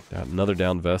got here? Another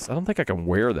down vest. I don't think I can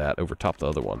wear that over top the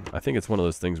other one. I think it's one of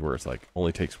those things where it's like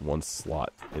only takes 1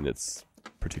 slot in its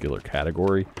particular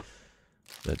category.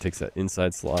 That takes that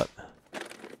inside slot.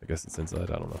 I guess it's inside.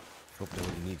 I don't know. Hope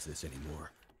nobody needs this anymore.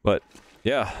 But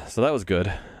yeah, so that was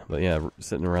good. But yeah,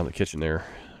 sitting around the kitchen there,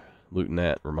 looting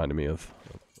that reminded me of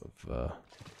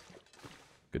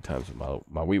good times with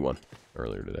my wee one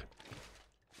earlier today.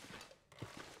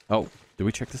 Oh, did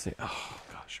we check this in? Oh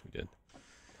gosh, we did.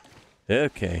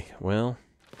 Okay, well,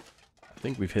 I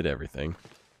think we've hit everything.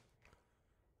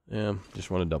 Yeah,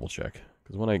 just want to double check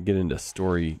because when I get into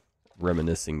story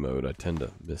reminiscing mode, I tend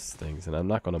to miss things, and I'm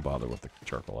not going to bother with the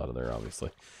charcoal out of there, obviously.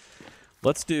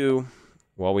 Let's do.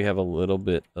 While we have a little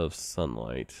bit of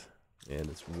sunlight and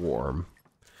it's warm,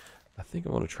 I think I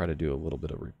want to try to do a little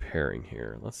bit of repairing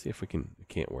here. Let's see if we can. I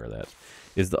can't wear that.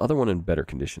 Is the other one in better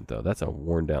condition though? That's a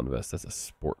worn down vest. That's a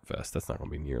sport vest. That's not going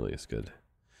to be nearly as good.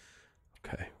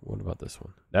 Okay, what about this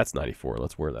one? That's 94.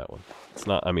 Let's wear that one. It's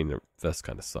not. I mean, the vests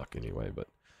kind of suck anyway, but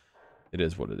it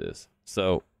is what it is.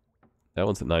 So that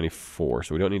one's at 94.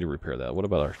 So we don't need to repair that. What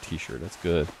about our t-shirt? That's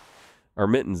good. Our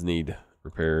mittens need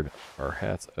repaired. Our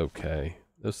hat's okay.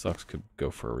 Those socks could go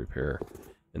for a repair,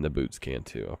 and the boots can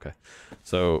too. Okay,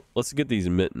 so let's get these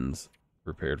mittens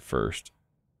repaired first.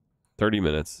 30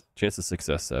 minutes, chance of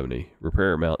success 70,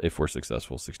 repair amount if we're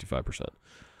successful 65%.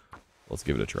 Let's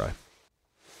give it a try.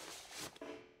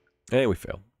 Hey, we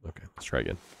failed. Okay, let's try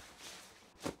again.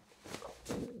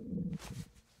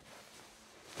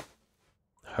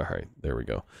 All right, there we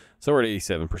go. So we're at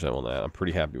 87% on that. I'm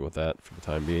pretty happy with that for the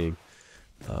time being.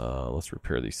 Let's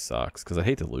repair these socks because I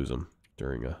hate to lose them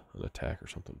during an attack or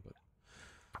something, but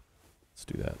let's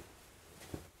do that.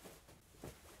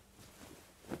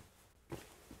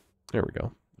 There we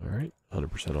go. All right,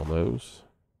 100% on those.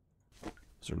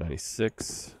 Those are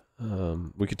 96.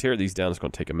 We could tear these down. It's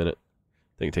going to take a minute.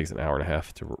 I think it takes an hour and a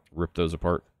half to rip those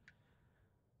apart.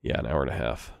 Yeah, an hour and a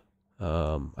half.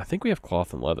 I think we have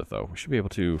cloth and leather, though. We should be able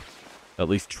to at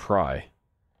least try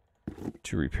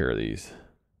to repair these.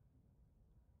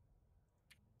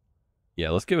 Yeah,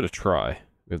 let's give it a try.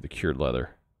 We have the cured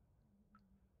leather.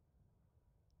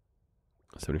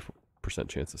 74%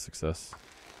 chance of success.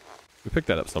 We picked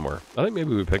that up somewhere. I think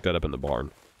maybe we picked that up in the barn,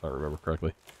 if I remember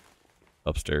correctly.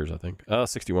 Upstairs, I think.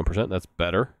 61%, that's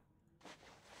better.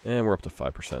 And we're up to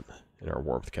 5% in our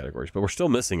warmth categories. But we're still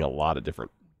missing a lot of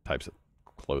different types of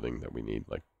clothing that we need.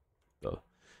 Like the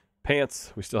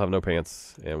pants. We still have no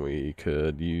pants. And we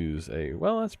could use a...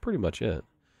 Well, that's pretty much it.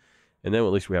 And then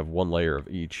at least we have 1 layer of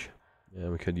each.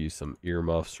 And we could use some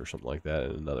earmuffs or something like that,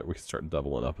 and another. We could start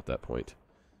doubling up at that point.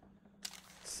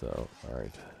 So, all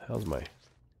right, how's my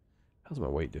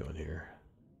weight doing here?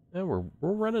 Yeah, we're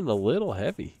running a little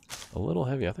heavy,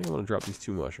 I think I'm gonna drop these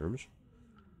 2 mushrooms.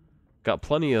 Got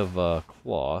plenty of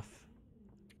cloth.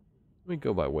 Let me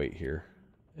go by weight here.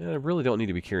 And I really don't need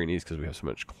to be carrying these because we have so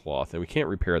much cloth, and we can't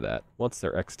repair that. Once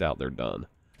they're X'd out, they're done.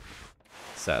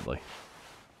 Sadly.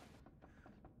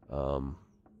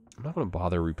 I'm not going to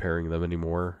bother repairing them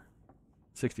anymore.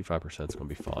 65% is going to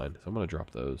be fine. So I'm going to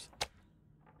drop those.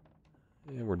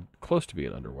 And we're close to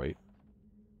being underweight.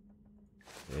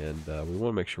 And we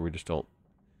want to make sure we just don't...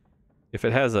 If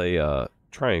it has a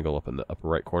triangle up in the upper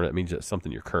right corner, that means it's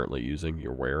something you're currently using,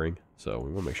 you're wearing. So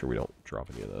we want to make sure we don't drop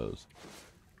any of those.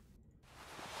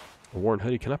 A worn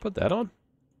hoodie, can I put that on?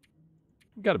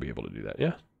 You got to be able to do that,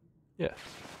 yeah? Yeah.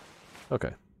 Okay.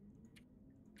 I'm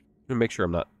going to make sure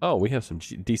I'm not... Oh, we have some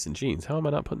decent jeans. How am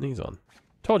I not putting these on?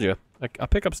 Told you. I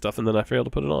pick up stuff and then I fail to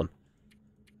put it on.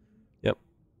 Yep.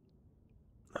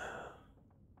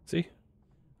 See?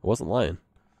 I wasn't lying.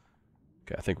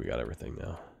 Okay, I think we got everything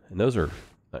now. And those are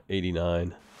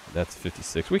 89. That's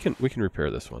 56. We can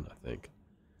repair this one, I think.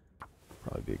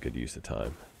 Probably be a good use of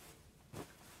time.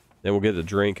 Then we'll get a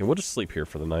drink and we'll just sleep here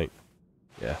for the night.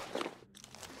 Yeah.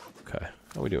 Okay.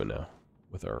 How are we doing now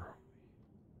with our...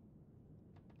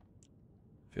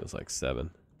 Feels like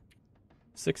 7.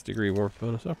 6-degree warmth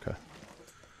bonus. Okay.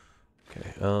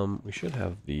 Okay. We should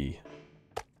have the...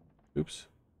 Oops.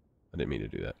 I didn't mean to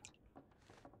do that.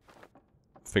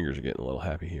 Fingers are getting a little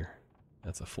happy here.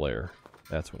 That's a flare.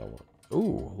 That's what I want.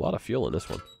 Ooh, a lot of fuel in this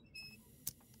one.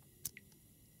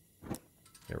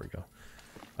 There we go.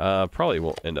 Probably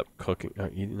won't end up cooking.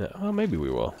 Eating that. Oh, maybe we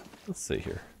will. Let's see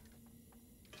here.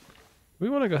 We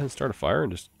want to go ahead and start a fire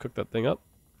and just cook that thing up.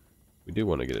 We do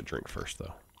want to get a drink first,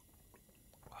 though.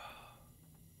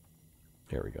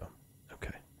 There we go.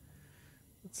 Okay.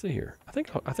 Let's see here. I think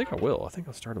I will. I think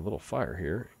I'll start a little fire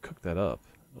here and cook that up.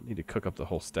 I don't need to cook up the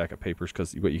whole stack of papers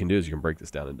because what you can do is you can break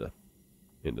this down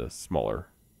into smaller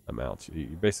amounts. You're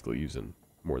basically using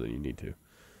more than you need to.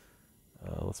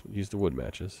 Let's use the wood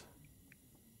matches.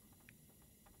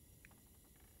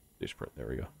 Newsprint. There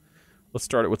we go. Let's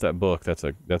start it with that book. That's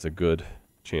a good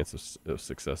chance of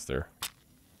success there.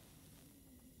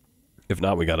 If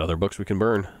not, we got other books we can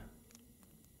burn.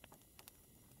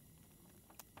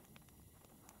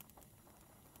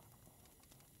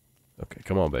 Okay,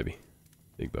 come on, baby.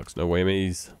 Big bucks. No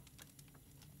whammies.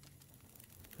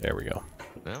 There we go.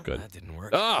 Well, good. That didn't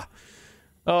work. Ah!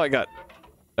 Oh, I got...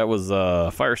 That was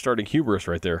fire starting hubris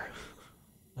right there.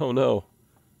 Oh, no.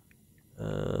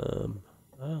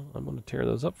 Well, I'm going to tear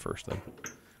those up first, then.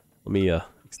 Let me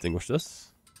extinguish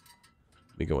this.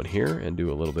 Let me go in here and do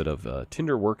a little bit of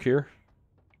tinder work here.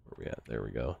 Where we at? There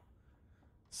we go.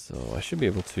 So I should be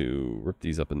able to rip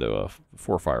these up into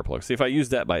 4 fire plugs. See, if I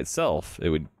used that by itself, it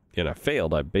would... And I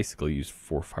failed. I basically used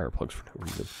 4 fire plugs for no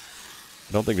reason.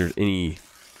 I don't think there's any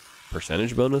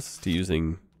percentage bonus to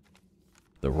using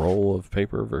the roll of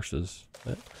paper versus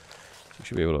that. So you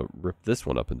should be able to rip this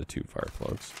one up into 2 fire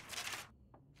plugs.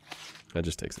 That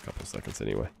just takes a couple seconds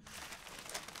anyway.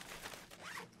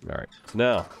 Alright, so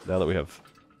now that we have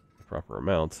the proper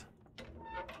amount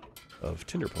of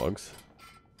tinder plugs,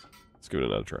 let's give it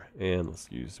another try. And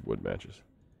let's use wood matches.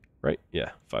 Right? Yeah,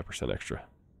 5% extra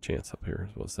chance up here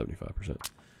as well as 75%.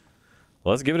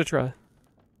 Well, let's give it a try.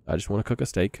 I just want to cook a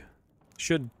steak.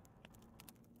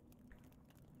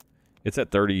 It's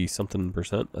at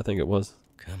 30-something%, I think it was.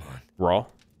 Come on. Raw.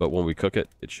 But when we cook it,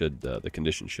 it should the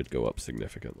condition should go up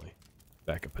significantly.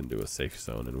 Back up into a safe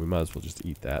zone, and we might as well just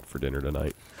eat that for dinner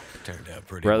tonight. Turned out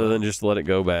pretty rather well. than just let it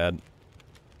go bad.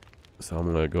 So I'm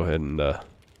going to go ahead and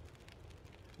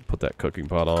put that cooking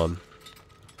pot on.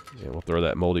 And we'll throw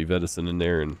that moldy venison in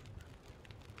there and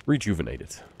rejuvenate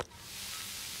it.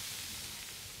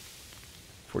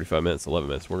 45 minutes, 11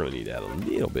 minutes. We're going to need to add a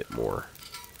little bit more.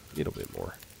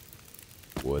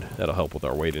 Wood. That'll help with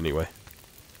our weight anyway.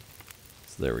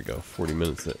 So there we go. 40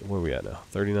 minutes. Where are we at now?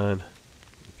 39.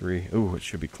 3. Ooh, it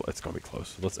should be it's going to be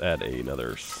close. Let's add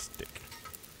another stick.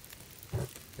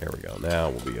 There we go. Now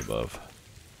we'll be above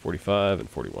 45 and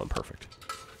 41. Perfect.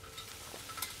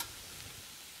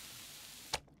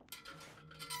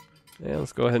 Yeah,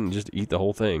 let's go ahead and just eat the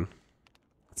whole thing.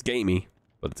 It's gamey,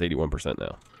 but it's 81%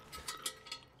 now.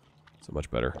 So much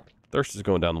better. Thirst is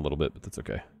going down a little bit, but that's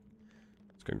okay.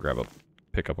 Just gonna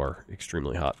pick up our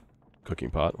extremely hot cooking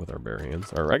pot with our bare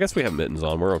hands. Or I guess we have mittens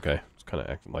on. We're okay. It's kind of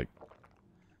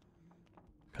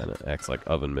acts like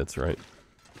oven mitts, right?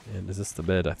 And is this the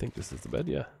bed? I think this is the bed.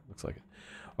 Yeah, looks like it.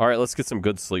 All right, let's get some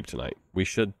good sleep tonight. We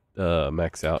should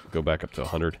max out, go back up to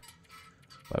 100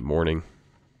 by morning.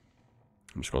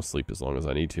 I'm just gonna sleep as long as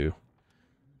I need to.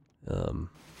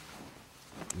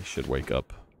 He should wake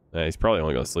up. He's probably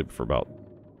only gonna sleep for about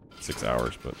 6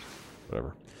 hours, but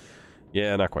whatever.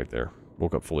 Yeah, not quite there.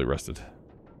 Woke up fully rested.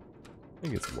 I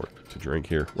think get some more to drink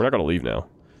here. We're not gonna leave now,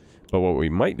 but what we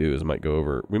might do is we might go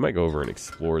over and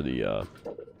explore the.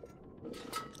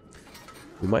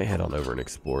 We might head on over and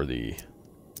explore the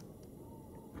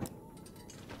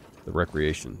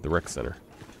rec center.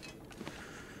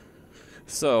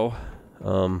 So,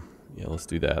 Yeah, let's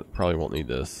do that. Probably won't need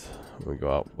this when we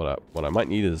go out. What I might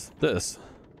need is this,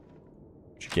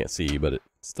 which you can't see, but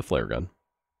it's the flare gun.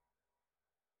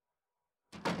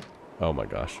 Oh my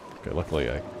gosh. Okay, luckily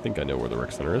I think I know where the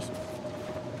rec center is.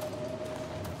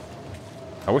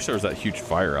 I wish there was that huge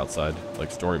fire outside,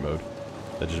 like story mode,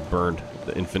 that just burned,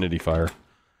 the infinity fire.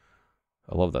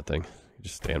 I love that thing. You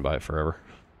just stand by it forever.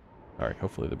 Alright,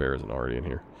 hopefully the bear isn't already in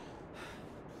here.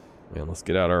 And let's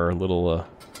get out our little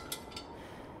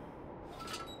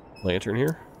lantern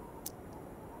here.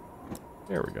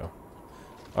 There we go.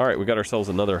 Alright, we got ourselves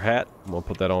another hat. I'm going to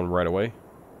put that on right away.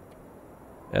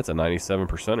 That's a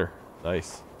 97%er.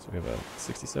 Nice. So we have a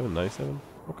 67, 97.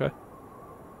 Okay.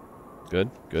 Good,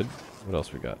 good. What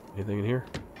else we got? Anything in here?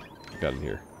 We got in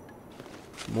here.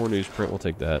 Some more newsprint. We'll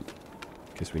take that.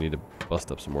 In case we need to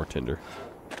bust up some more tinder.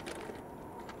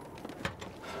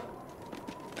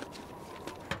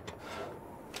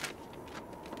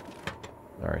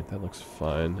 Alright, that looks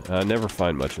fine. I never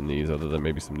find much in these other than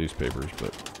maybe some newspapers,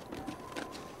 but...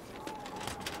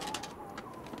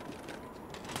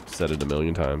 said it a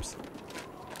million times.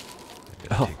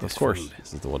 Oh, of course.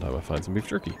 This is the one time I find some beef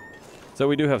jerky. So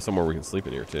we do have somewhere we can sleep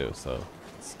in here too, so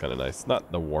it's kind of nice.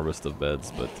 Not the warmest of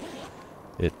beds, but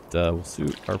it will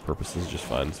suit our purposes just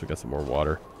fine. So we got some more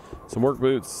water. Some work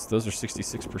boots. Those are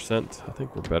 66%. I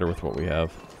think we're better with what we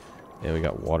have. And we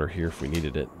got water here if we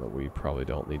needed it, but we probably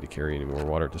don't need to carry any more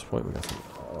water at this point. We got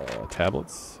some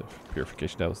tablets,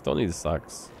 purification tablets. Don't need the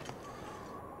socks.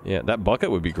 Yeah, that bucket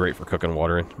would be great for cooking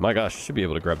water in. My gosh, should be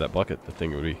able to grab that bucket. The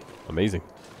thing would be amazing.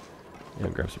 Yeah,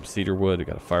 grab some cedar wood. We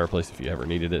got a fireplace if you ever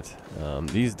needed it.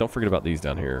 These, don't forget about these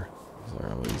down here. These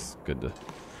are always good to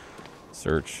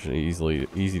search.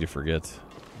 Easy to forget.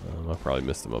 I probably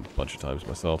missed them a bunch of times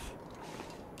myself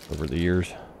over the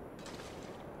years.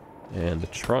 And the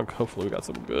trunk, hopefully we got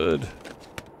some good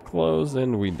clothes,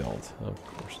 and we don't. Of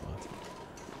course not.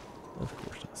 Of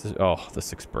course not. Oh, the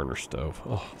 6-burner stove.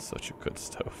 Oh, such a good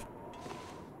stove.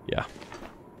 Yeah.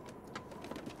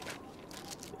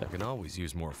 I can always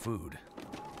use more food.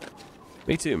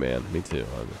 Me too, man. Me too.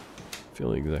 I feel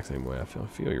the exact same way. I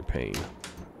feel your pain.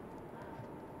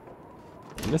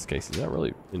 In this case, he's not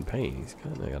really in pain. He's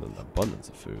kind of got an abundance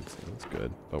of food, so that's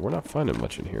good. But we're not finding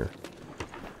much in here.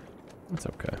 That's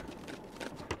okay.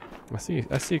 I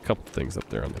see a couple things up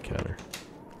there on the counter.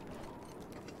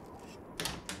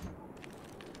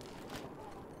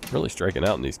 Really striking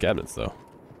out in these cabinets, though.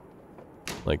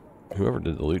 Like, whoever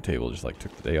did the loot table just like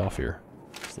took the day off here.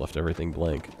 Just left everything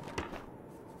blank.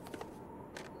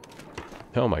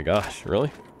 Oh my gosh, really?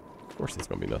 Of course it's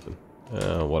gonna be nothing.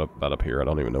 What about up here? I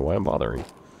don't even know why I'm bothering.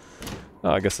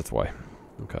 Oh, I guess that's why.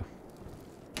 Okay.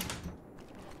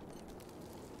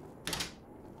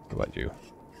 What about you?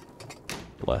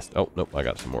 Last. Oh, nope, I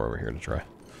got some more over here to try.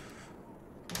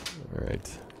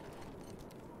 Alright.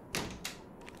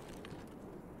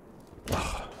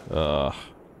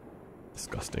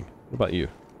 Disgusting. What about you?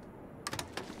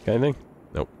 Got anything?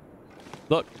 Nope.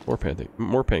 Look,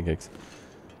 more pancakes.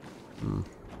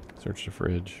 Search the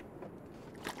fridge.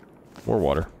 More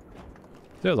water.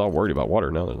 See, I was all worried about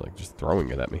water. Now they're like just throwing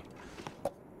it at me.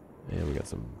 And we got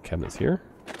some cabinets here.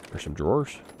 Or some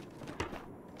drawers.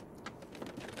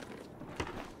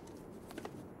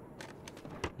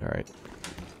 Alright.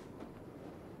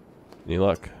 Any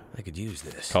luck? I could use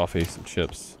this. Coffee, some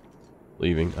chips.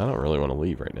 Leaving. I don't really want to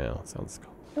leave right now. It sounds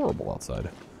horrible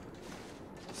outside.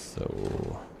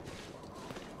 So...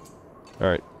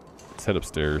 Alright. Let's head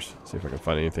upstairs. See if I can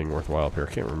find anything worthwhile up here.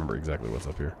 I can't remember exactly what's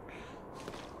up here.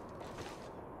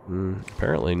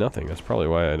 Apparently nothing. That's probably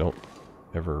why I don't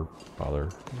ever bother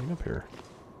coming up here.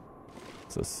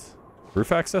 What's this?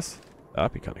 Roof access?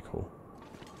 That'd be kind of cool.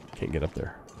 Can't get up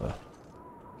there.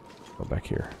 Go back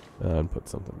here. And put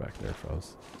something back there if I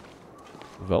was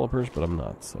developers, but I'm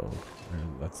not, so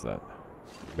that's that.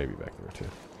 Maybe back there too.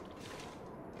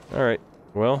 Alright,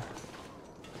 well,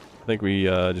 I think we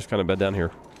just kind of bed down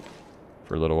here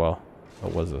for a little while.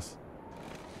 What was this?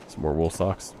 Some more wool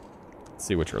socks. Let's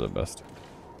see which are the best.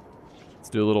 Let's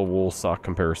do a little wool sock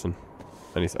comparison.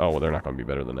 Oh, well, they're not going to be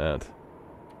better than that.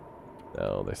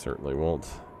 No, they certainly won't.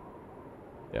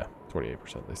 Yeah,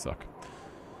 28%. They suck.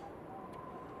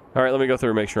 Alright, let me go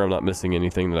through and make sure I'm not missing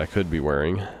anything that I could be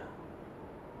wearing.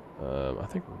 I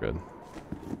think we're good.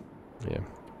 Yeah.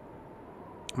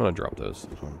 I'm going to drop those.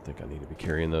 I don't think I need to be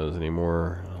carrying those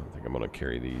anymore. I don't think I'm going to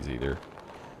carry these either.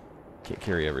 Can't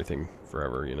carry everything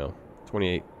forever, you know.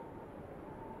 28.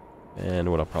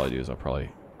 And what I'll probably do is I'll probably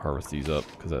harvest these up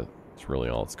because that's really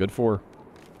all it's good for.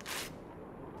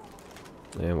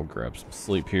 And we'll grab some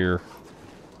sleep here.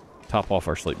 Top off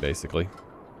our sleep basically,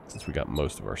 since we got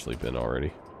most of our sleep in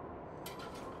already.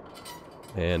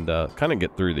 and kind of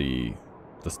get through the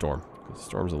storm. The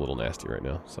storm's a little nasty right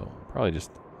now, so probably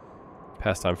just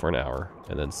pass time for an hour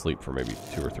and then sleep for maybe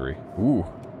 2 or 3. Ooh,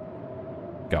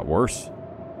 got worse.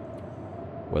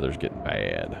 Weather's getting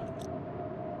bad.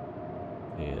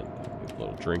 And get a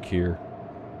little drink here.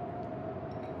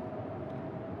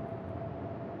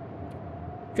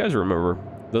 You guys remember,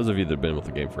 those of you that have been with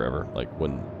the game forever, like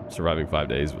when surviving 5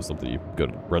 days was something you go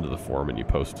to run to the forum and you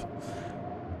post.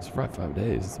 Survived 5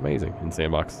 days, it's amazing in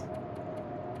Sandbox.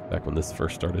 Back when this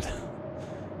first started.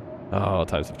 Oh,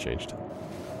 times have changed.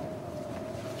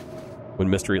 When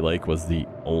Mystery Lake was the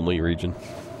only region,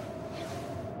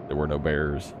 there were no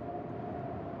bears.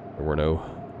 There were no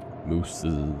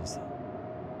mooses.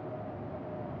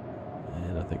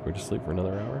 And I think we're just sleep for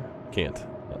another hour. Can't.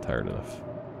 Not tired enough.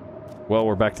 Well,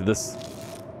 we're back to this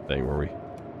thing where we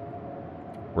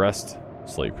rest,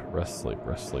 sleep, rest, sleep,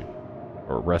 rest, sleep.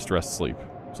 Or rest, rest, sleep.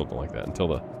 Something like that until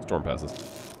the storm passes.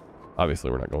 Obviously,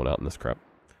 we're not going out in this crap.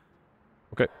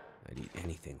 Okay. I'd eat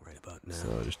anything right about now.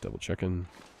 So just double checking.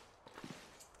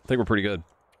 I think we're pretty good.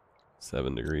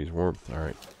 7 degrees warmth. All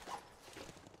right.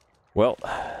 Well,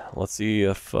 let's see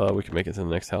if we can make it to the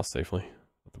next house safely.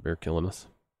 With the bear killing us.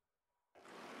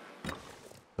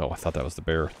 Oh, I thought that was the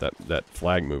bear. That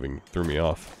flag moving threw me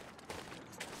off.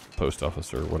 Post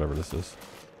office or whatever this is.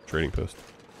 Trading post.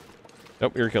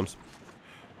 Nope, here he comes.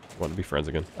 Want to be friends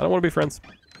again. I don't want to be friends.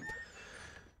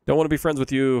 Don't want to be friends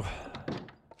with you.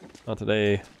 Not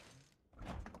today.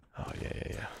 Oh,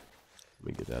 yeah. Let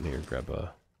me get down here and grab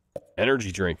a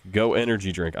energy drink. Go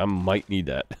energy drink. I might need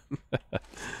that.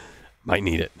 Might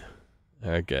need it.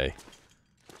 Okay.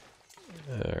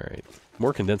 All right.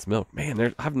 More condensed milk.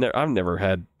 Man, I've never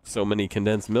had so many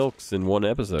condensed milks in one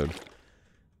episode.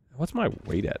 What's my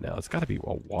weight at now? It's got to be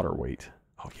a water weight.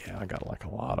 Oh, yeah. I got like a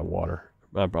lot of water.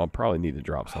 I'll probably need to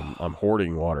drop some. I'm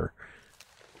hoarding water.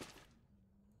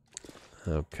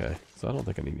 Okay, so I don't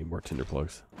think I need any more tinder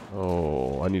plugs.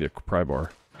 Oh, I need a pry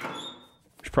bar.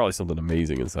 There's probably something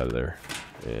amazing inside of there.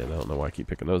 And I don't know why I keep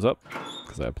picking those up.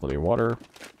 Because I have plenty of water.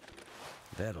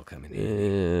 That'll come in handy.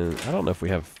 And I don't know if we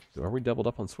have... Are we doubled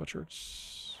up on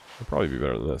sweatshirts? It'll probably be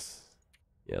better than this.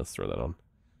 Yeah, let's throw that on.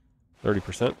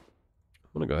 30%. I'm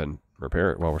going to go ahead and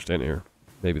repair it while we're standing here.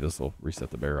 Maybe this will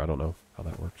reset the bear. I don't know how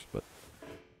that works, but...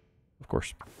 Of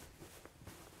course.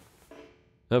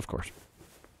 Of course.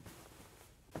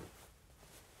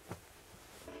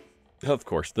 Of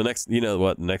course. The next, you know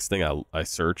what, the next thing I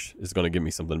search is going to give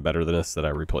me something better than this that I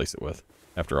replace it with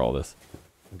after all this.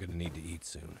 I'm going to need to eat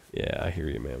soon. Yeah, I hear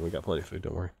you, man. We got plenty of food,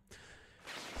 don't worry.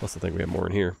 Plus, I think we have more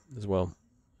in here as well.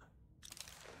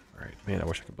 All right, man, I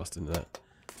wish I could bust into that.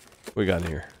 What we got in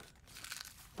here?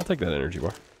 I'll take that energy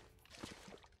bar.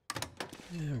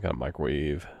 Yeah, we got a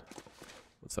microwave.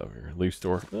 What's over here? Leaf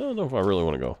store. I don't know if I really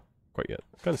want to go quite yet.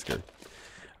 I'm kind of scared.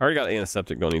 I already got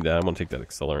antiseptic. Don't need that. I'm going to take that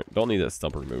accelerant. Don't need that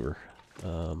stump remover.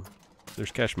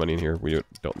 There's cash money in here. We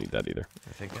don't need that either.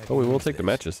 Oh, we will take the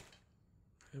matches.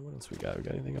 And what else we got? We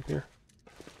got anything up here?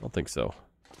 I don't think so.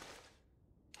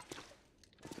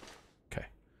 Okay.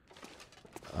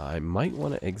 I might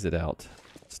want to exit out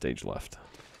stage left.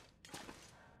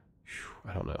 Whew,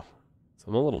 I don't know. So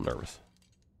I'm a little nervous.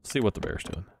 See what the bear's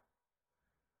doing.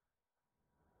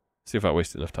 See if I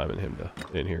wasted enough time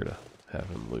in here to have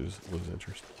him lose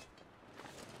interest.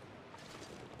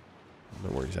 I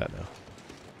don't know where he's at now.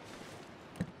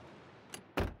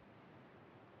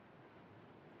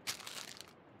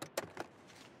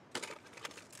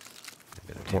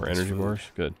 More energy bars?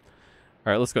 Good.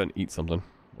 Alright, let's go ahead and eat something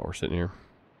while we're sitting here.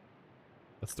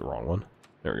 That's the wrong one.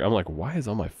 There we go. I'm like, why is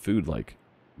all my food like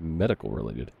medical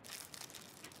related?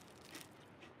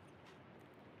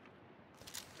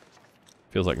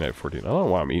 Feels like night 14. I don't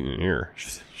know why I'm eating in here.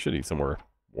 Should eat somewhere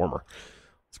warmer.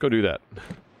 Let's go do that.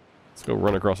 Let's go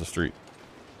run across the street.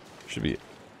 Should be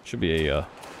a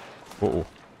whoa.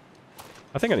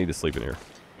 I think I need to sleep in here.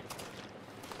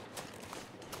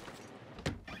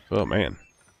 Oh man.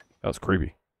 That was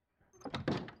creepy.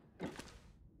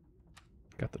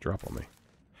 Got the drop on me.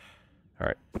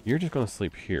 Alright, you're just gonna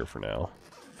sleep here for now.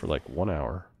 For like 1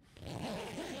 hour.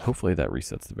 Hopefully that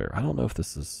resets the bear. I don't know if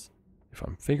this is if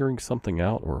I'm figuring something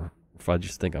out or if I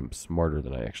just think I'm smarter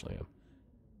than I actually am.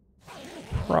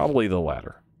 Probably the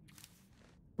latter.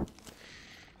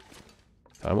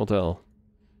 Time will tell.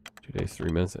 2 days,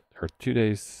 3 minutes. Or 2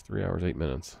 days, 3 hours, 8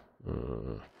 minutes.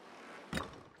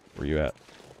 Where you at?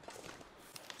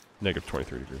 Negative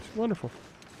 23 degrees. Wonderful.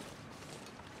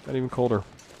 Not even colder.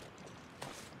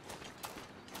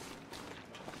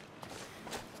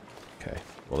 Okay.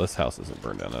 Well, this house isn't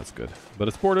burned down. That's good. But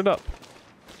it's boarded up.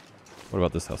 What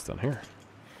about this house down here?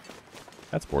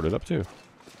 That's boarded up too.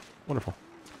 Wonderful.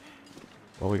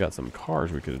 Well, we got some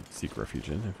cars we could seek refuge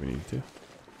in if we needed to.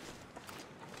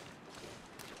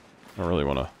 I don't really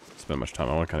want to spend much time.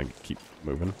 I want to kind of keep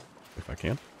moving if I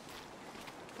can.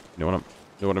 You know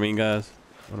what I mean, guys?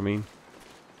 Know what I mean?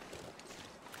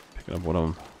 Picking up one of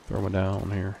them, throwing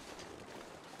down here.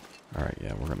 All right,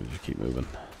 yeah, we're gonna just keep moving.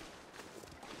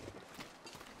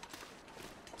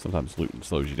 Sometimes looting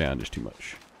slows you down just too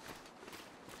much.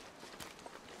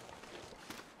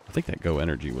 I think that Go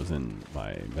Energy was in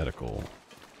my medical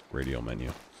radio menu.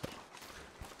 So.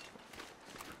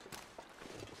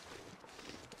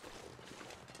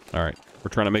 All right, we're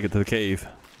trying to make it to the cave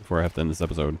before I have to end this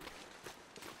episode.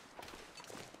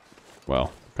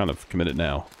 Well, kind of committed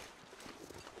now.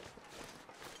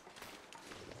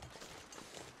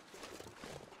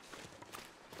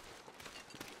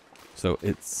 So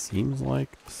it seems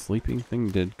like the sleeping thing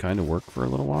did kind of work for a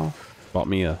little while. Bought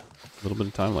me a little bit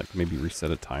of time, like maybe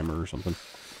reset a timer or something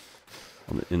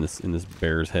in this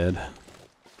bear's head.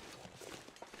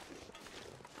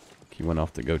 He went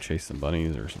off to go chase some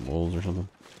bunnies or some wolves or something.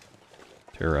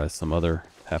 Terrorize some other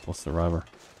hapless survivor.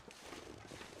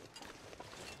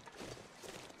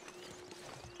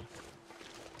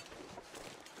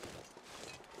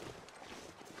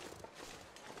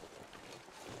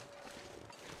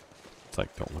 It's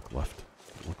like, don't look left,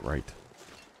 don't look right.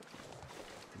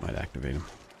 Might activate him.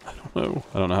 I don't know.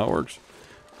 I don't know how it works.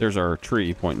 There's our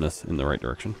tree pointing us in the right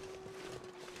direction.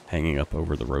 Hanging up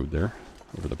over the road there,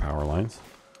 over the power lines.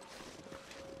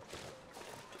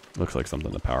 Looks like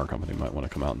something the power company might want to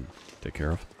come out and take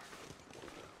care of.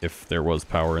 If there was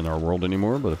power in our world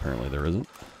anymore, but apparently there isn't.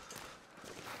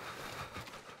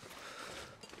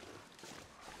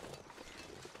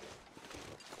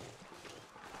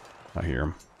 I hear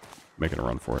him making a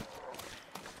run for it.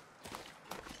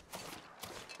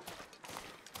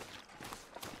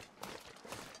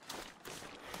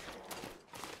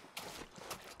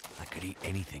 I could eat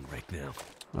anything right now.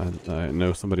 I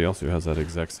know somebody else who has that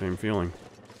exact same feeling.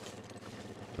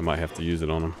 I might have to use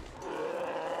it on him.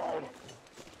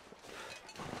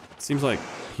 It seems like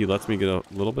he lets me get a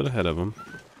little bit ahead of him.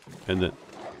 And then...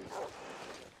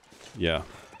 yeah,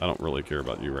 I don't really care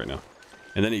about you right now.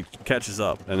 And then he catches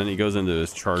up, and then he goes into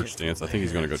his charge stance. I think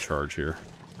he's going to go charge here.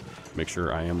 Make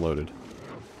sure I am loaded.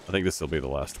 I think this will be the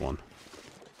last one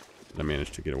that I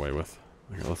managed to get away with.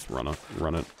 Okay, let's run it.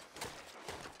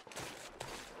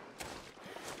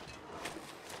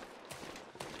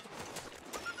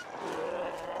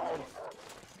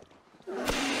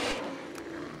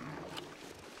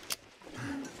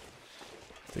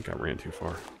 I think I ran too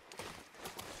far.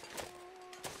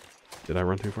 Did I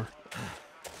run too far?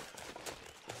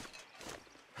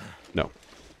 No.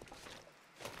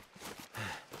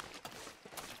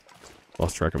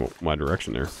 Lost track of my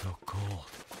direction there. So cold.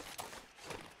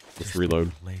 Let's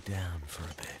reload. Lay down for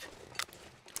a bit.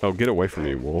 Oh, get away from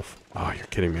me, wolf. Oh, you're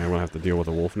kidding me. I'm going to have to deal with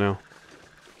a wolf now.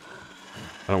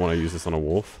 I don't want to use this on a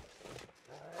wolf.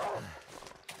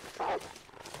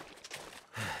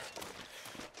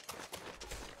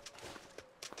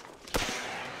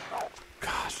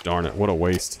 Gosh darn it. What a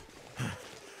waste.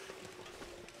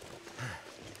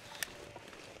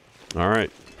 All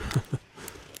right.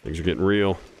 Things are getting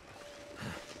real.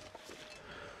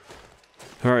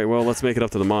 All right, well, let's make it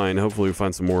up to the mine. Hopefully we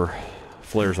find some more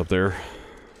flares up there.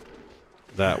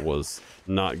 That was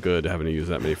not good having to use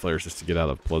that many flares just to get out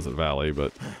of Pleasant Valley,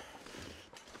 but...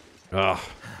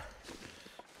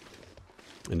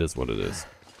 it is what it is.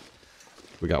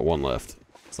 We got one left.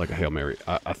 It's like a Hail Mary.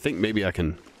 I think maybe I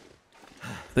can...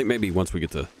 I think maybe once we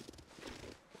get to...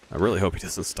 I really hope he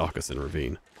doesn't stalk us in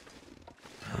Ravine.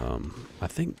 I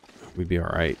think we'd be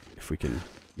alright if we can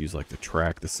use like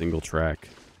the single track.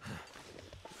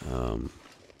 I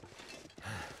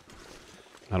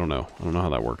don't know how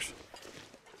that works.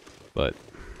 But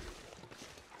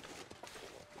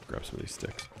grab some of these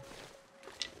sticks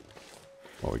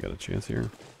while we got a chance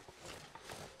here.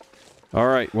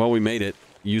 Alright, well, we made it.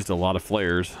 Used a lot of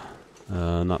flares.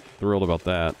 Not thrilled about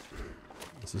that.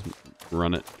 Let's just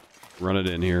run it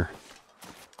in here.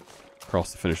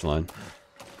 Across the finish line.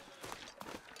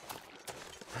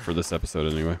 For this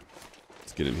episode, anyway.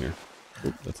 Let's get in here.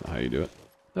 Oop, that's not how you do it.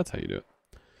 That's how you do it.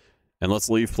 And let's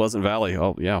leave Pleasant Valley.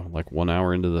 Oh, yeah, like 1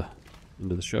 hour into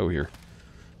the show here.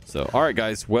 So, all right,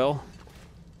 guys. Well,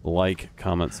 like,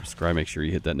 comment, subscribe. Make sure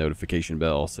you hit that notification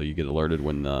bell so you get alerted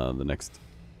when the next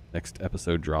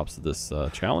episode drops of this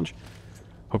challenge.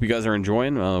 Hope you guys are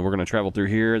enjoying. We're going to travel through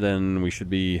here. Then we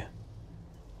should be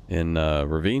in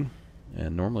Ravine.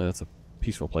 And normally that's a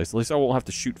peaceful place. At least I won't have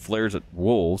to shoot flares at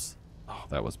wolves. Oh,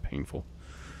 that was painful.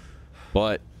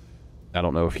 But I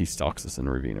don't know if he stalks us in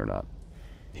Ravine or not.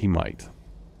 He might.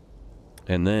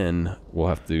 And then we'll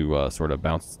have to sort of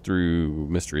bounce through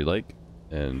Mystery Lake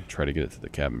and try to get it to the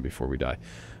cabin before we die.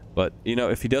 But, you know,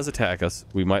 if he does attack us,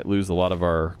 we might lose a lot of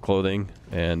our clothing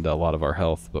and a lot of our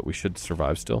health, but we should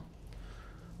survive still.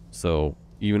 So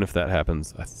even if that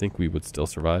happens, I think we would still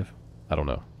survive. I don't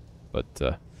know.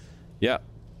 But, yeah,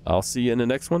 I'll see you in the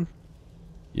next one.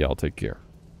 Y'all take care.